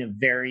that in a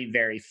very,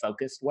 very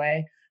focused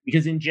way.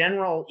 Because in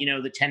general,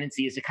 the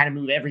tendency is to kind of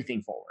move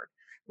everything forward.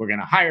 We're going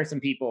to hire some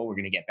people. We're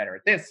going to get better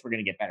at this. We're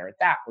going to get better at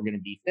that. We're going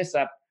to beef this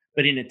up.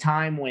 But in a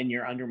time when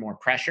you're under more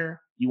pressure,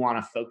 you want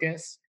to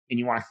focus and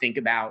you want to think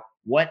about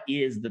what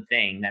is the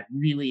thing that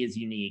really is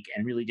unique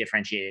and really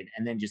differentiated,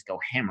 and then just go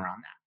hammer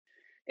on that.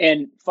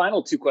 And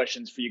final two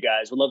questions for you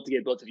guys. Would love to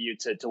get both of you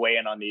to weigh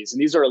in on these. And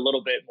these are a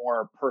little bit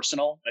more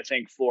personal, I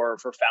think, for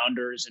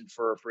founders and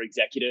for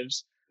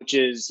executives, which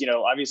is,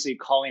 obviously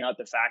calling out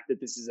the fact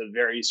that this is a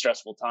very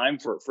stressful time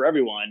for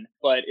everyone,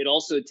 but it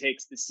also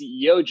takes the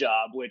CEO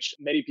job, which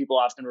many people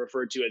often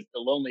refer to as the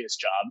loneliest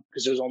job,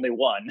 because there's only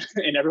one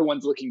and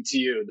everyone's looking to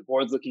you. The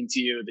board's looking to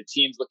you, the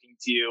team's looking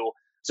to you.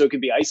 So it can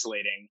be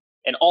isolating.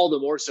 And all the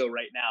more so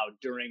right now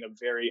during a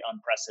very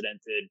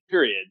unprecedented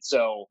period.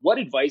 So what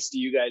advice do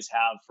you guys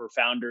have for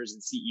founders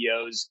and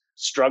CEOs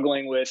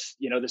struggling with,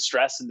 the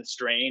stress and the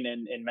strain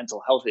and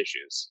mental health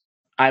issues?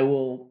 I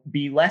will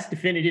be less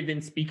definitive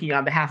in speaking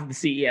on behalf of the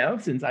CEO,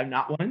 since I'm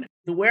not one.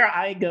 Where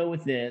I go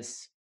with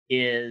this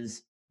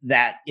is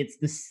that it's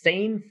the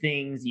same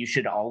things you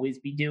should always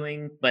be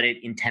doing, but it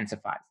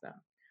intensifies them.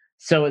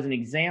 So as an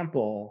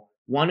example,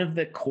 one of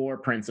the core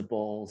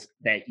principles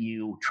that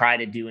you try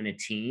to do in a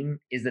team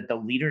is that the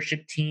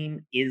leadership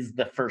team is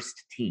the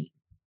first team.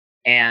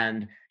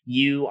 And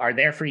you are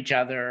there for each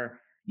other.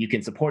 You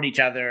can support each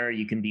other.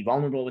 You can be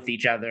vulnerable with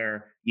each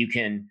other. You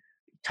can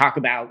talk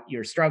about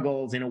your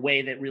struggles in a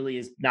way that really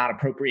is not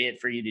appropriate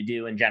for you to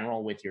do in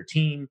general with your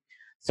team.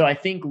 So I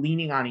think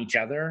leaning on each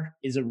other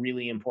is a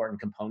really important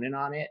component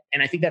on it.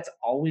 And I think that's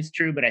always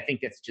true, but I think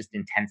that's just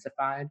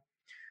intensified.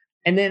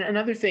 And then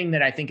another thing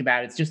that I think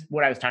about, it's just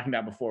what I was talking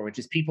about before, which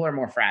is people are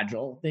more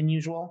fragile than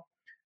usual.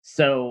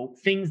 So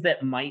things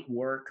that might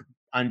work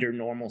under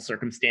normal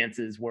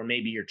circumstances where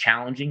maybe you're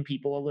challenging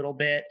people a little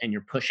bit and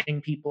you're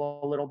pushing people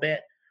a little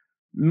bit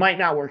might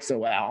not work so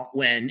well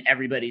when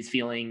everybody's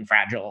feeling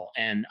fragile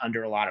and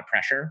under a lot of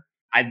pressure.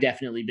 I've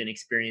definitely been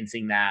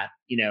experiencing that,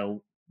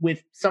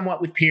 with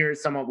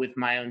peers, somewhat with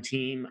my own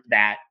team,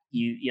 that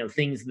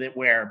things that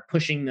where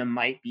pushing them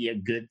might be a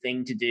good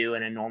thing to do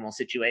in a normal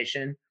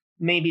situation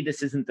maybe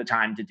this isn't the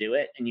time to do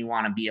it. And you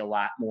want to be a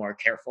lot more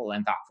careful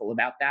and thoughtful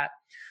about that.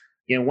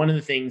 One of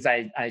the things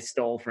I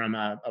stole from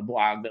a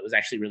blog that was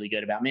actually really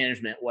good about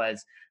management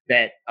was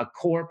that a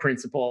core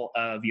principle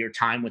of your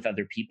time with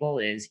other people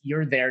is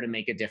you're there to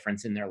make a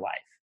difference in their life.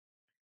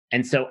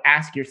 And so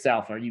ask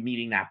yourself, are you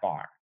meeting that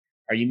bar?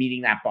 Are you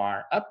meeting that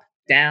bar up,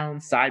 down,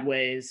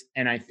 sideways?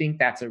 And I think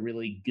that's a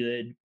really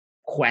good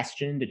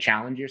question to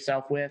challenge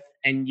yourself with.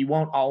 And you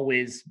won't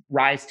always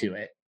rise to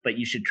it, but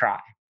you should try.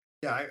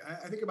 Yeah,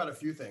 I think about a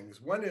few things.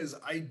 One is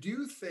I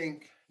do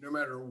think no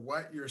matter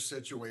what your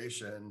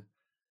situation,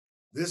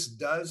 this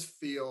does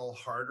feel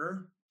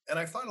harder. And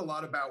I've thought a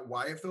lot about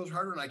why it feels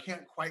harder, and I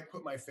can't quite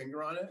put my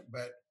finger on it.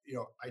 But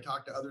I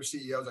talk to other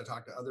CEOs, I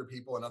talk to other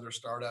people in other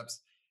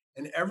startups,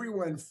 and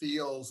everyone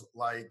feels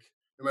like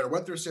no matter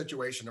what their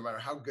situation, no matter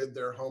how good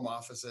their home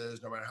office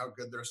is, no matter how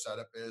good their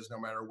setup is, no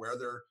matter where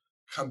their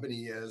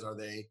company is, are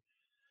they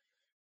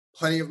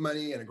plenty of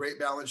money and a great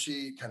balance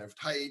sheet, kind of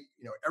tight,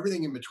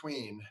 everything in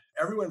between,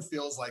 everyone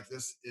feels like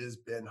this has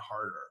been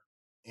harder.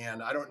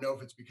 And I don't know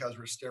if it's because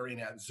we're staring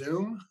at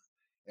Zoom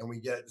and we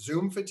get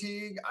Zoom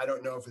fatigue. I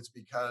don't know if it's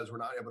because we're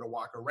not able to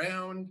walk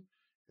around,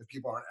 if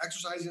people aren't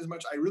exercising as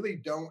much. I really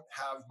don't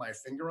have my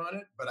finger on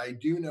it, but I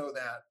do know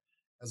that,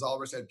 as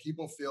Oliver said,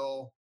 people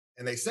feel,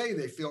 and they say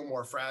they feel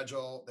more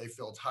fragile, they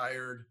feel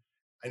tired.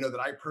 I know that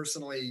I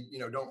personally,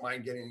 don't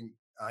mind getting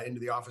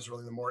into the office early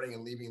in the morning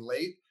and leaving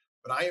late,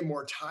 but I am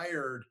more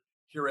tired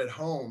here at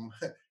home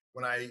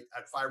when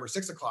at 5 or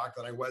 6 o'clock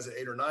than I was at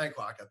 8 or 9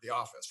 o'clock at the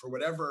office for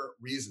whatever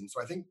reason.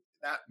 So I think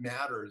that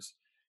matters,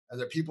 as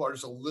that people are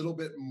just a little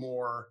bit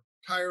more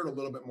tired, a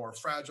little bit more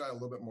fragile, a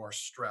little bit more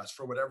stressed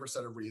for whatever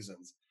set of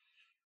reasons.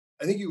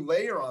 I think you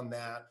layer on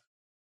that,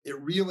 it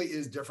really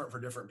is different for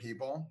different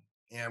people.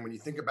 And when you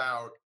think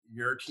about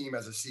your team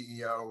as a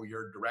CEO,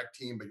 your direct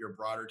team, but your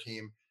broader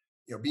team,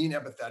 being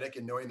empathetic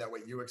and knowing that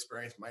what you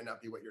experience might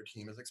not be what your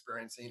team is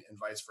experiencing, and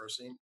vice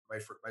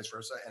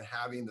versa, and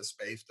having the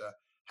space to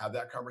have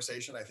that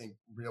conversation, I think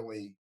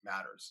really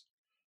matters.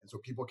 And so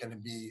people can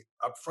be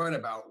upfront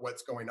about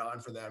what's going on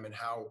for them and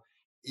how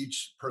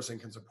each person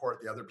can support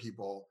the other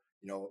people,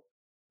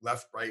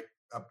 left, right,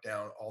 up,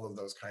 down, all of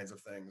those kinds of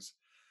things.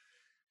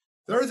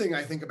 The other thing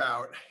I think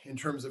about in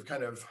terms of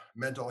kind of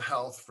mental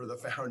health for the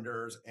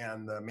founders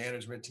and the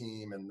management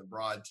team and the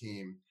broad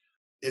team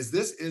is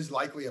this is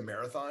likely a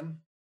marathon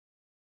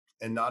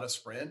and not a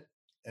sprint.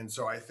 And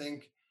so I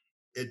think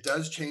it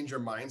does change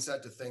your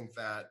mindset to think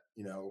that,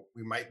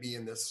 we might be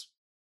in this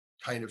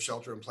kind of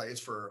shelter in place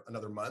for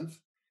another month.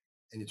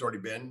 And it's already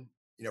been,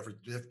 for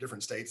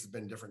different states, it's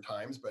been different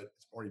times, but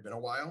it's already been a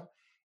while.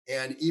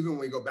 And even when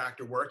we go back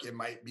to work, it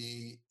might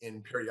be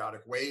in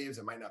periodic waves.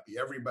 It might not be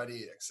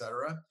everybody, et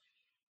cetera.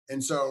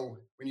 And so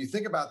when you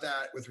think about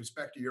that with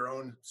respect to your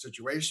own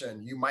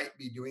situation, you might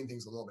be doing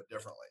things a little bit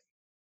differently.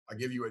 I'll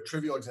give you a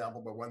trivial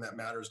example, but one that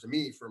matters to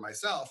me for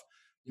myself.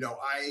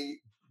 I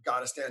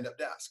got a stand-up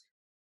desk.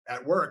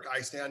 At work,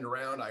 I stand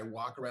around, I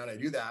walk around, I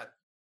do that.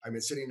 I've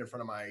been sitting in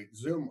front of my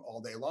Zoom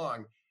all day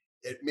long.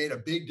 It made a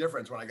big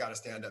difference when I got a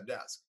stand-up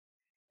desk.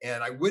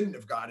 And I wouldn't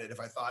have got it if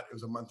I thought it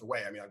was a month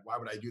away. I mean, why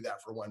would I do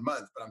that for 1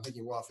 month? But I'm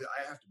thinking, well, if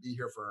I have to be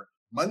here for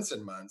months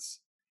and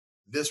months,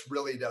 this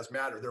really does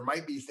matter. There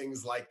might be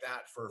things like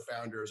that for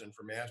founders and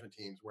for management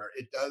teams where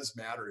it does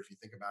matter if you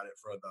think about it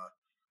for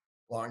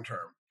the long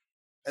term.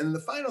 And then the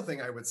final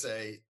thing I would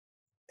say,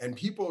 and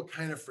people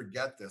kind of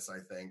forget this, I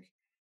think,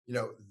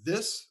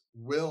 this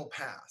will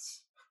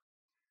pass.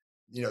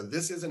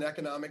 This is an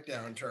economic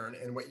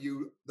downturn. And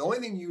the only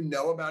thing you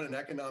know about an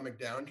economic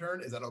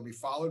downturn is that it'll be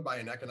followed by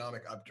an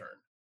economic upturn.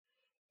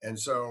 And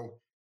so,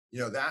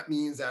 that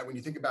means that when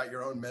you think about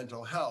your own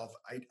mental health,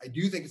 I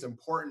do think it's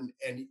important.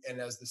 And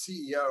as the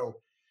CEO,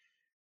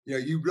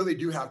 you really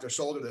do have to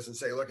shoulder this and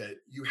say, look,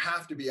 you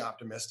have to be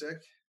optimistic,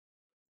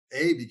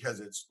 A, because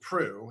it's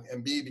true,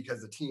 and B,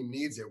 because the team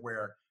needs it,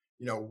 where,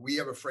 we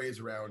have a phrase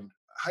around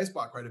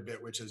HighSpot quite a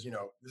bit, which is,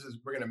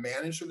 we're going to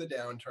manage through the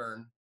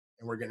downturn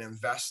and we're going to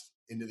invest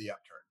into the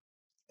upturn.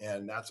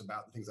 And that's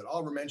about the things that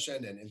Oliver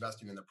mentioned, and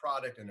investing in the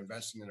product and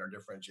investing in our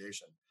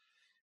differentiation.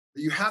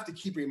 But you have to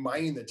keep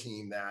reminding the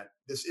team that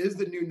this is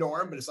the new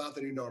norm, but it's not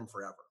the new norm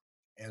forever.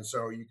 And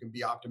so you can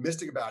be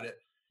optimistic about it.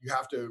 You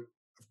have to,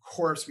 of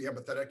course, be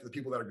empathetic to the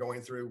people that are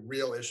going through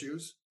real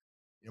issues.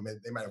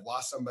 They might have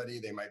lost somebody,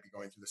 they might be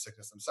going through the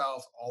sickness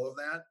themselves, all of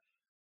that.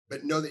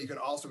 But know that you can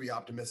also be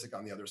optimistic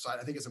on the other side.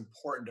 I think it's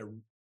important to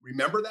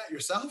remember that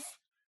yourself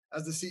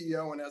as the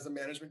CEO and as a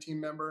management team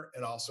member,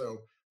 and also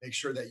make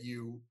sure that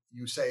you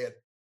say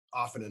it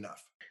often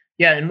enough.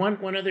 Yeah, and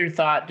one other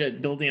thought,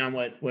 building on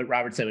what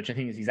Robert said, which I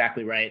think is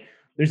exactly right.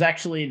 There's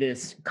actually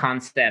this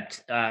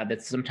concept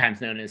that's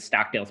sometimes known as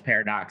Stockdale's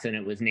paradox, and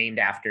it was named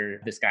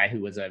after this guy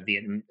who was a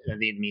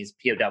Vietnamese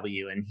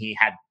POW, and he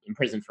had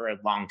imprisoned for a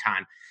long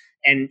time.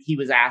 And he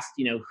was asked,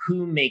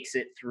 who makes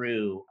it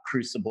through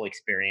crucible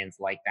experience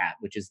like that,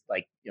 which is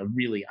like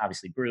really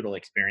obviously brutal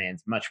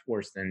experience, much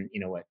worse than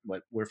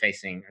what we're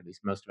facing, or at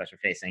least most of us are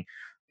facing.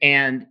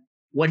 And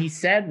what he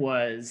said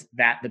was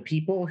that the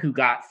people who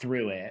got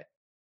through it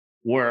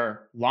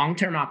were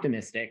long-term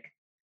optimistic,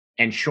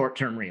 and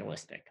short-term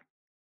realistic.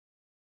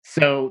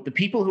 So the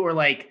people who are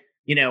like,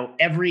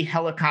 every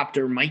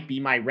helicopter might be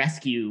my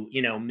rescue,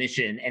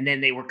 mission, and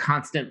then they were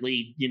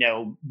constantly,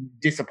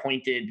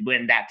 disappointed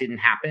when that didn't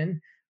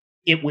happen,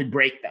 it would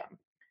break them.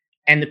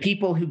 And the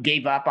people who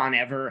gave up on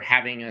ever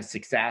having a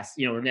success,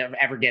 or never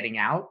ever getting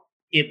out,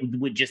 it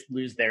would just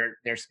lose their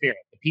spirit.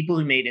 The people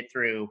who made it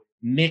through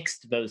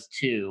mixed those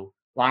two: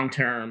 long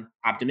term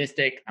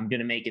optimistic, I'm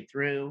going to make it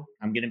through,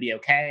 I'm going to be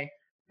okay,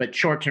 but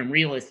short term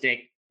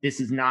realistic, this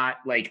is not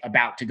like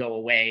about to go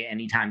away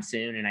anytime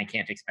soon, and I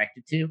can't expect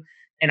it to.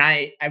 And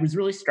I was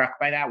really struck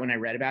by that when I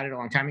read about it a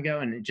long time ago,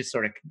 and it just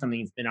sort of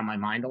something that's been on my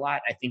mind a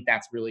lot. I think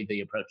that's really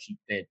the approach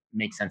that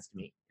makes sense to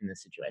me in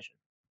this situation.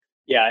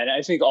 Yeah, and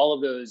I think all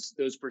of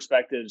those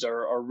perspectives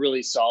are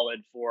really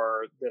solid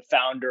for the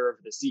founder,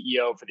 for the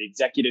CEO, for the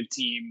executive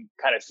team,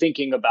 kind of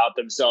thinking about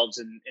themselves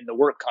in the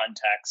work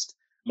context.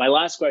 My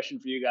last question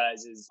for you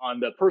guys is on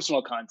the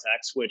personal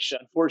context, which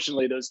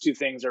unfortunately those two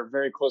things are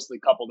very closely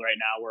coupled right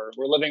now.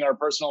 We're living our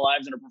personal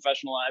lives and our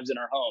professional lives in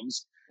our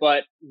homes.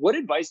 But what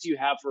advice do you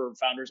have for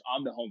founders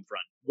on the home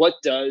front? What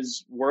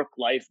does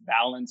work-life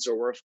balance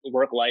or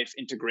work-life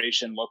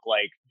integration look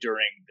like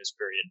during this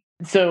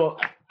period? So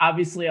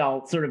obviously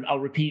I'll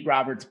repeat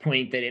Robert's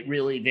point that it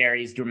really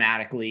varies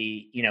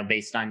dramatically,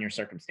 based on your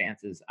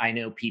circumstances. I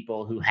know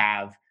people who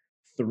have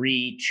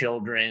 3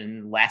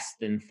 children, less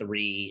than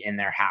 3 in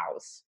their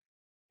house.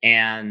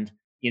 And,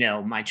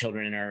 my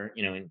children are,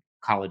 in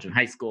college and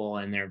high school,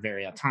 and they're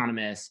very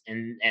autonomous,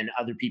 and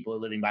other people are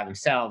living by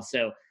themselves.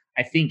 So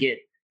I think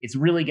it's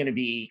really going to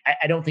be,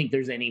 I don't think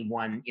there's any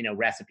one,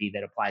 recipe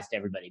that applies to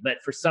everybody.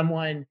 But for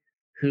someone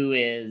who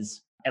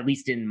is, at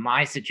least in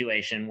my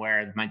situation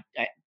where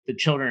the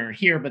children are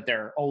here, but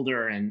they're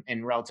older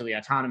and relatively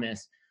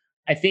autonomous,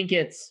 I think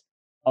it's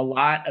a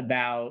lot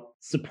about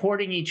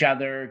supporting each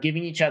other,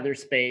 giving each other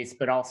space,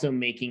 but also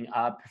making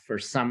up for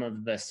some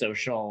of the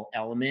social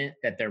element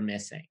that they're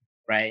missing,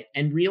 right?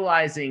 And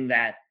realizing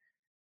that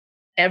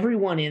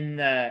everyone in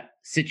the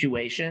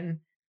situation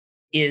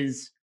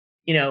is,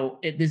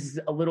 this is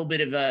a little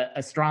bit of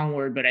a strong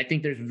word, but I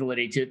think there's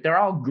validity to it. They're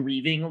all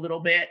grieving a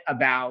little bit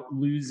about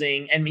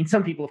losing. I mean,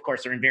 some people, of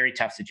course, are in very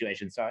tough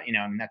situations. So,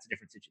 that's a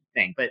different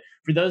thing. But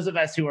for those of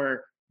us who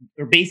are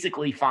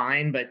basically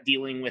fine, but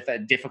dealing with a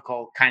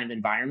difficult kind of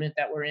environment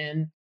that we're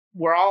in,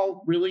 we're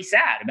all really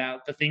sad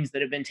about the things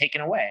that have been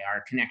taken away: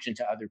 our connection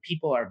to other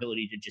people, our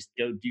ability to just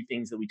go do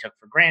things that we took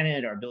for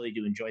granted, our ability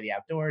to enjoy the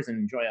outdoors and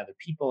enjoy other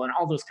people, and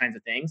all those kinds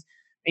of things.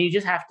 And you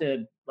just have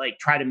to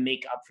try to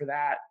make up for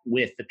that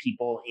with the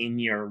people in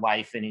your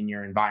life and in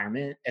your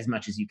environment as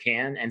much as you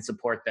can, and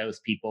support those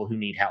people who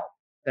need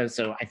help.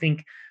 So I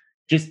think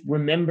just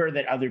remember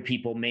that other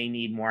people may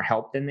need more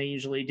help than they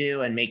usually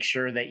do, and make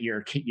sure that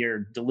you're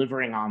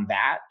delivering on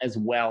that as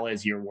well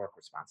as your work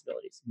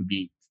responsibilities would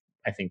be,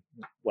 I think,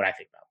 what I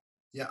think about.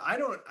 Yeah, I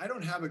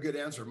don't have a good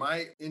answer.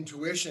 My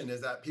intuition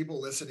is that people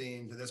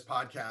listening to this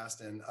podcast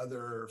and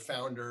other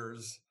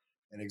founders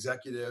and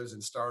executives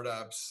and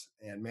startups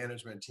and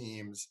management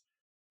teams,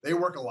 they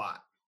work a lot.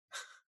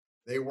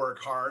 They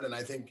work hard, and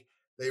I think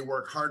they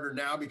work harder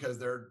now because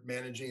they're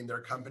managing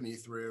their company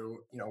through,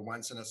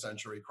 once in a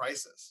century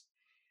crisis.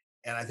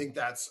 And I think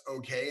that's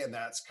okay, and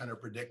that's kind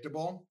of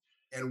predictable.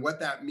 And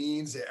what that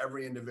means to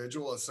every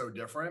individual is so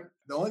different.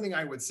 The only thing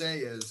I would say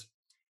is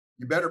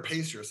you better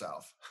pace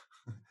yourself.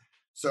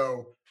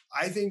 So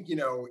I think,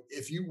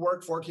 if you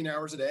work 14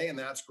 hours a day, and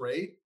that's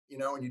great,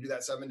 and you do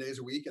that 7 days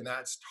a week, and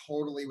that's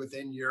totally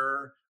within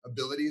your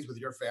abilities with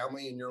your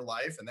family and your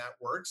life, and that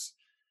works,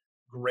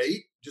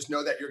 great. Just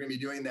know that you're going to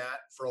be doing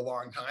that for a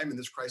long time, and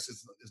this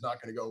crisis is not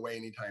going to go away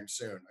anytime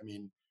soon. I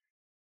mean,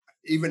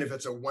 even if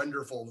it's a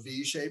wonderful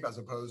V shape as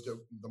opposed to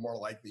the more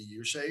likely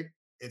U shape,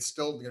 it's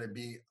still going to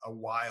be a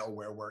while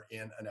where we're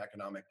in an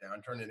economic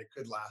downturn, and it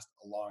could last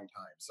a long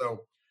time.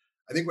 So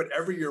I think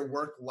whatever your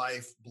work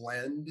life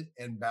blend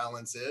and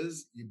balance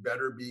is, you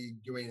better be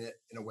doing it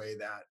in a way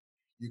that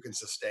you can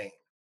sustain.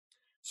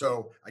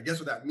 So I guess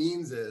what that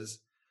means is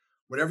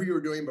whatever you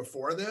were doing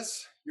before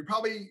this, you're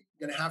probably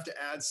going to have to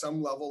add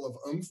some level of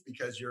oomph,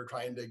 because you're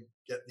trying to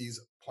get these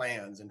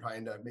plans and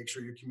trying to make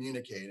sure you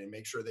communicate and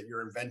make sure that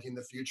you're inventing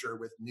the future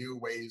with new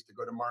ways to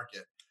go to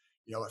market.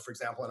 For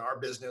example, in our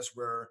business,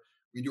 where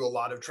we do a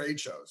lot of trade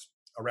shows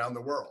around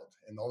the world,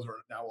 and those are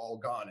now all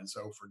gone. And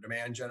so for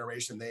demand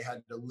generation, they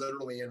had to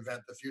literally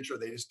invent the future.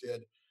 They just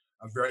did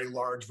a very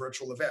large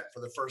virtual event for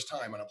the first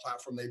time on a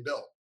platform they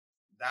built.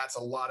 That's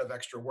a lot of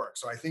extra work.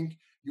 So I think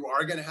you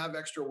are going to have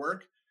extra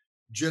work.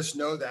 Just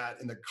know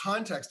that in the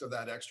context of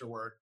that extra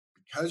work,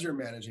 because you're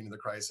managing the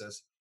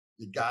crisis,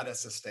 you got to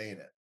sustain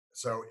it.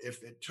 So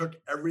if it took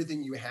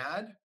everything you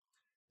had,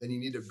 then you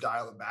need to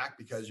dial it back,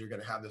 because you're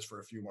going to have this for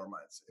a few more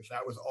months. If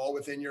that was all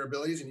within your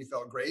abilities and you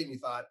felt great and you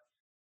thought,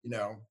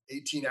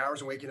 18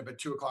 hours and waking up at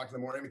 2:00 in the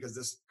morning, because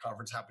this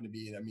conference happened to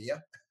be in EMEA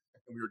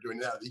and we were doing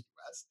it out of the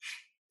US.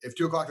 If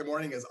 2:00 in the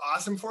morning is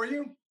awesome for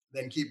you,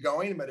 then keep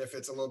going. But if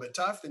it's a little bit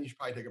tough, then you should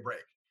probably take a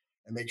break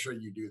and make sure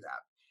you do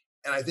that.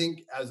 And I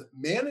think as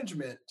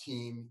management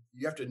team,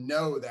 you have to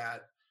know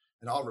that,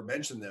 and Oliver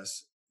mentioned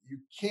this, you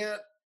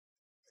can't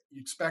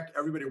you expect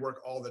everybody to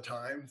work all the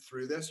time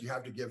through this. You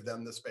have to give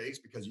them the space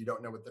because you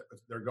don't know what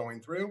they're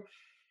going through.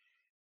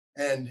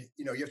 And,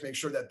 you have to make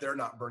sure that they're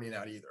not burning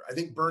out either. I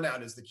think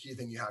burnout is the key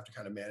thing you have to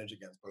kind of manage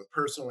against, both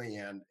personally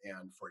and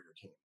for your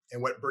team.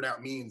 And what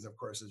burnout means, of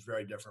course, is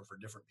very different for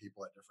different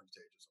people at different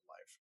stages of life.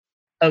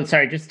 Oh,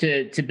 sorry. Just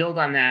to build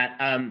on that,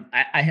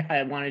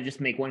 I want to just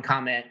make one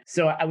comment.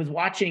 So I was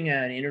watching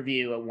an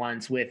interview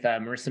once with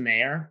Marissa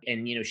Mayer,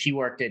 and she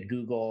worked at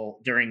Google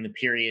during the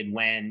period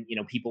when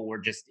people were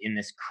just in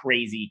this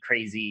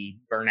crazy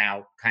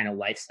burnout kind of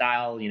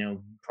lifestyle.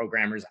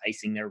 Programmers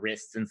icing their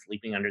wrists and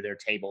sleeping under their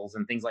tables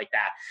and things like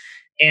that.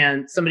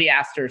 And somebody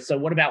asked her, so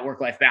what about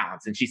work-life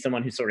balance? And she's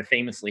someone who sort of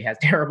famously has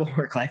terrible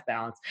work-life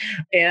balance.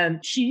 And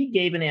she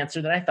gave an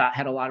answer that I thought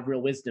had a lot of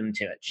real wisdom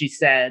to it. She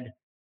said,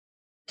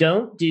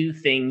 don't do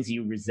things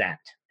you resent.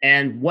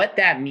 And what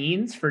that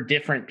means for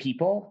different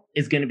people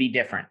is going to be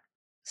different.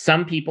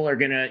 Some people are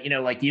going to,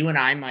 like you and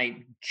I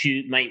might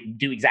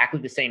do exactly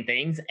the same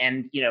things.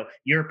 And,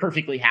 you're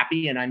perfectly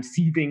happy and I'm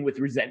seething with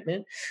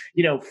resentment.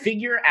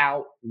 Figure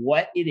out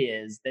what it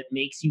is that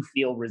makes you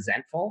feel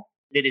resentful,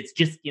 that it's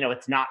just,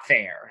 it's not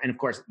fair. And of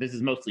course, this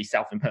is mostly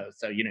self-imposed.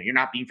 So, you're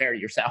not being fair to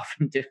yourself.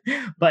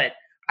 But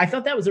I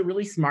thought that was a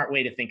really smart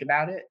way to think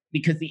about it,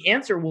 because the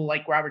answer will,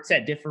 like Robert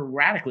said, differ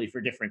radically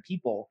for different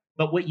people.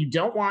 But what you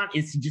don't want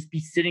is to just be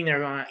sitting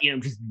there,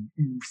 just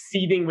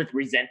seething with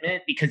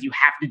resentment because you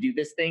have to do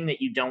this thing that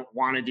you don't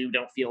want to do,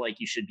 don't feel like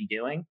you should be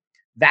doing.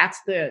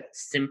 That's the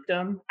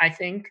symptom, I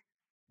think,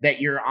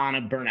 that you're on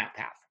a burnout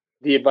path.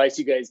 The advice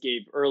you guys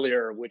gave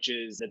earlier, which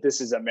is that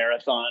this is a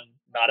marathon,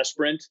 not a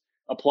sprint,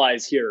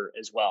 applies here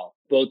as well.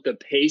 Both the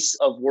pace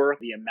of work,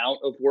 the amount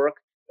of work,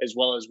 as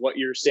well as what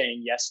you're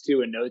saying yes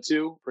to and no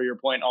to, for your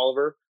point,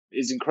 Oliver,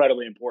 is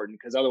incredibly important.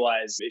 Because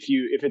otherwise,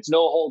 if it's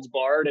no holds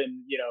barred and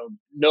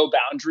no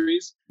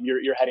boundaries,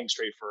 you're heading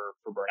straight for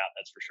burnout.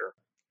 That's for sure.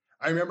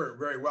 I remember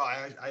very well.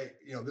 I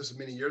this is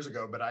many years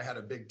ago, but I had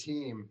a big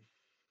team,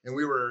 and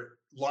we were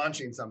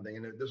launching something,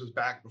 and this was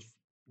back before,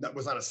 that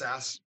was not a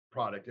SaaS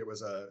product. It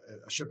was a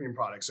shipping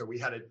product. So we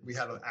had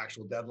an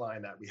actual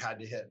deadline that we had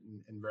to hit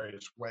in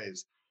various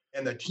ways,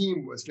 and the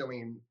team was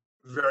feeling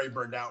very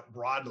burned out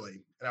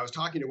broadly. And I was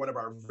talking to one of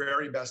our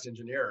very best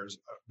engineers,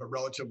 but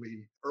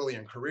relatively early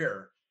in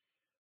career.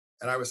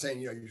 And I was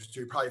saying,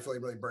 you're probably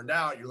feeling really burned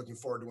out. You're looking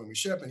forward to when we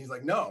ship. And he's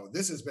like, no,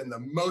 this has been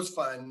the most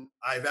fun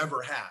I've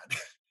ever had.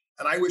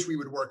 And I wish we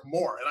would work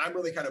more. And I'm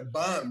really kind of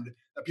bummed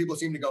that people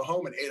seem to go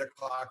home at 8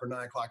 o'clock or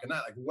 9 o'clock at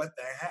night. Like, what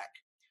the heck?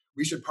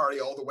 We should party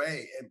all the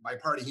way. And by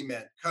party, he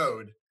meant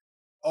code,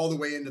 all the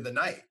way into the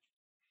night.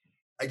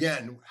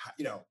 Again,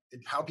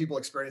 how people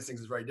experience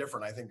things is very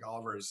different. I think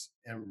Oliver's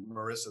and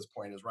Marissa's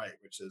point is right,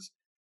 which is,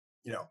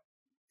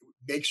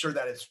 make sure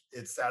that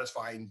it's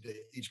satisfying to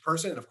each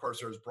person. And of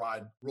course, there's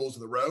broad rules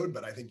of the road,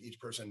 but I think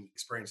each person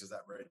experiences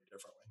that very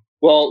differently.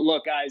 Well,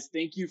 look, guys,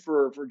 thank you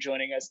for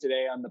joining us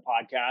today on the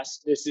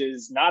podcast. This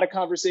is not a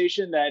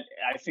conversation that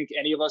I think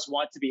any of us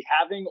want to be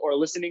having or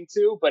listening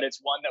to, but it's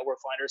one that we're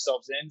finding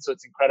ourselves in. So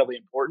it's incredibly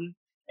important.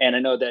 And I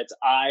know that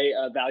I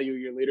value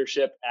your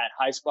leadership at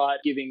HighSpot.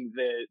 Giving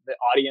the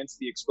audience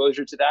the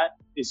exposure to that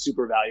is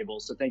super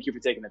valuable. So thank you for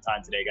taking the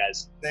time today,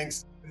 guys.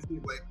 Thanks.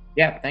 Blake.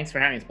 Yeah, thanks for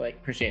having us, Blake.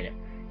 Appreciate it.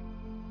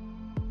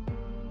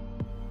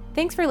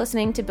 Thanks for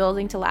listening to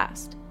Building to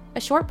Last, a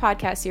short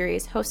podcast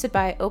series hosted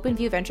by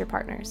OpenView Venture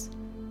Partners.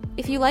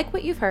 If you like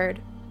what you've heard,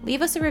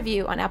 leave us a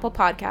review on Apple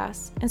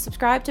Podcasts and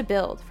subscribe to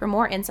Build for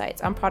more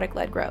insights on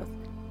product-led growth.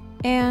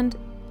 And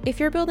if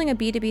you're building a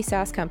B2B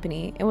SaaS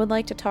company and would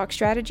like to talk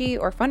strategy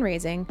or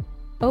fundraising,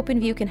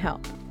 OpenView can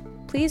help.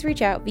 Please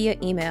reach out via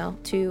email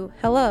to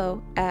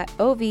hello@ov.vc.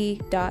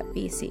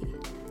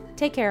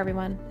 Take care,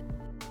 everyone.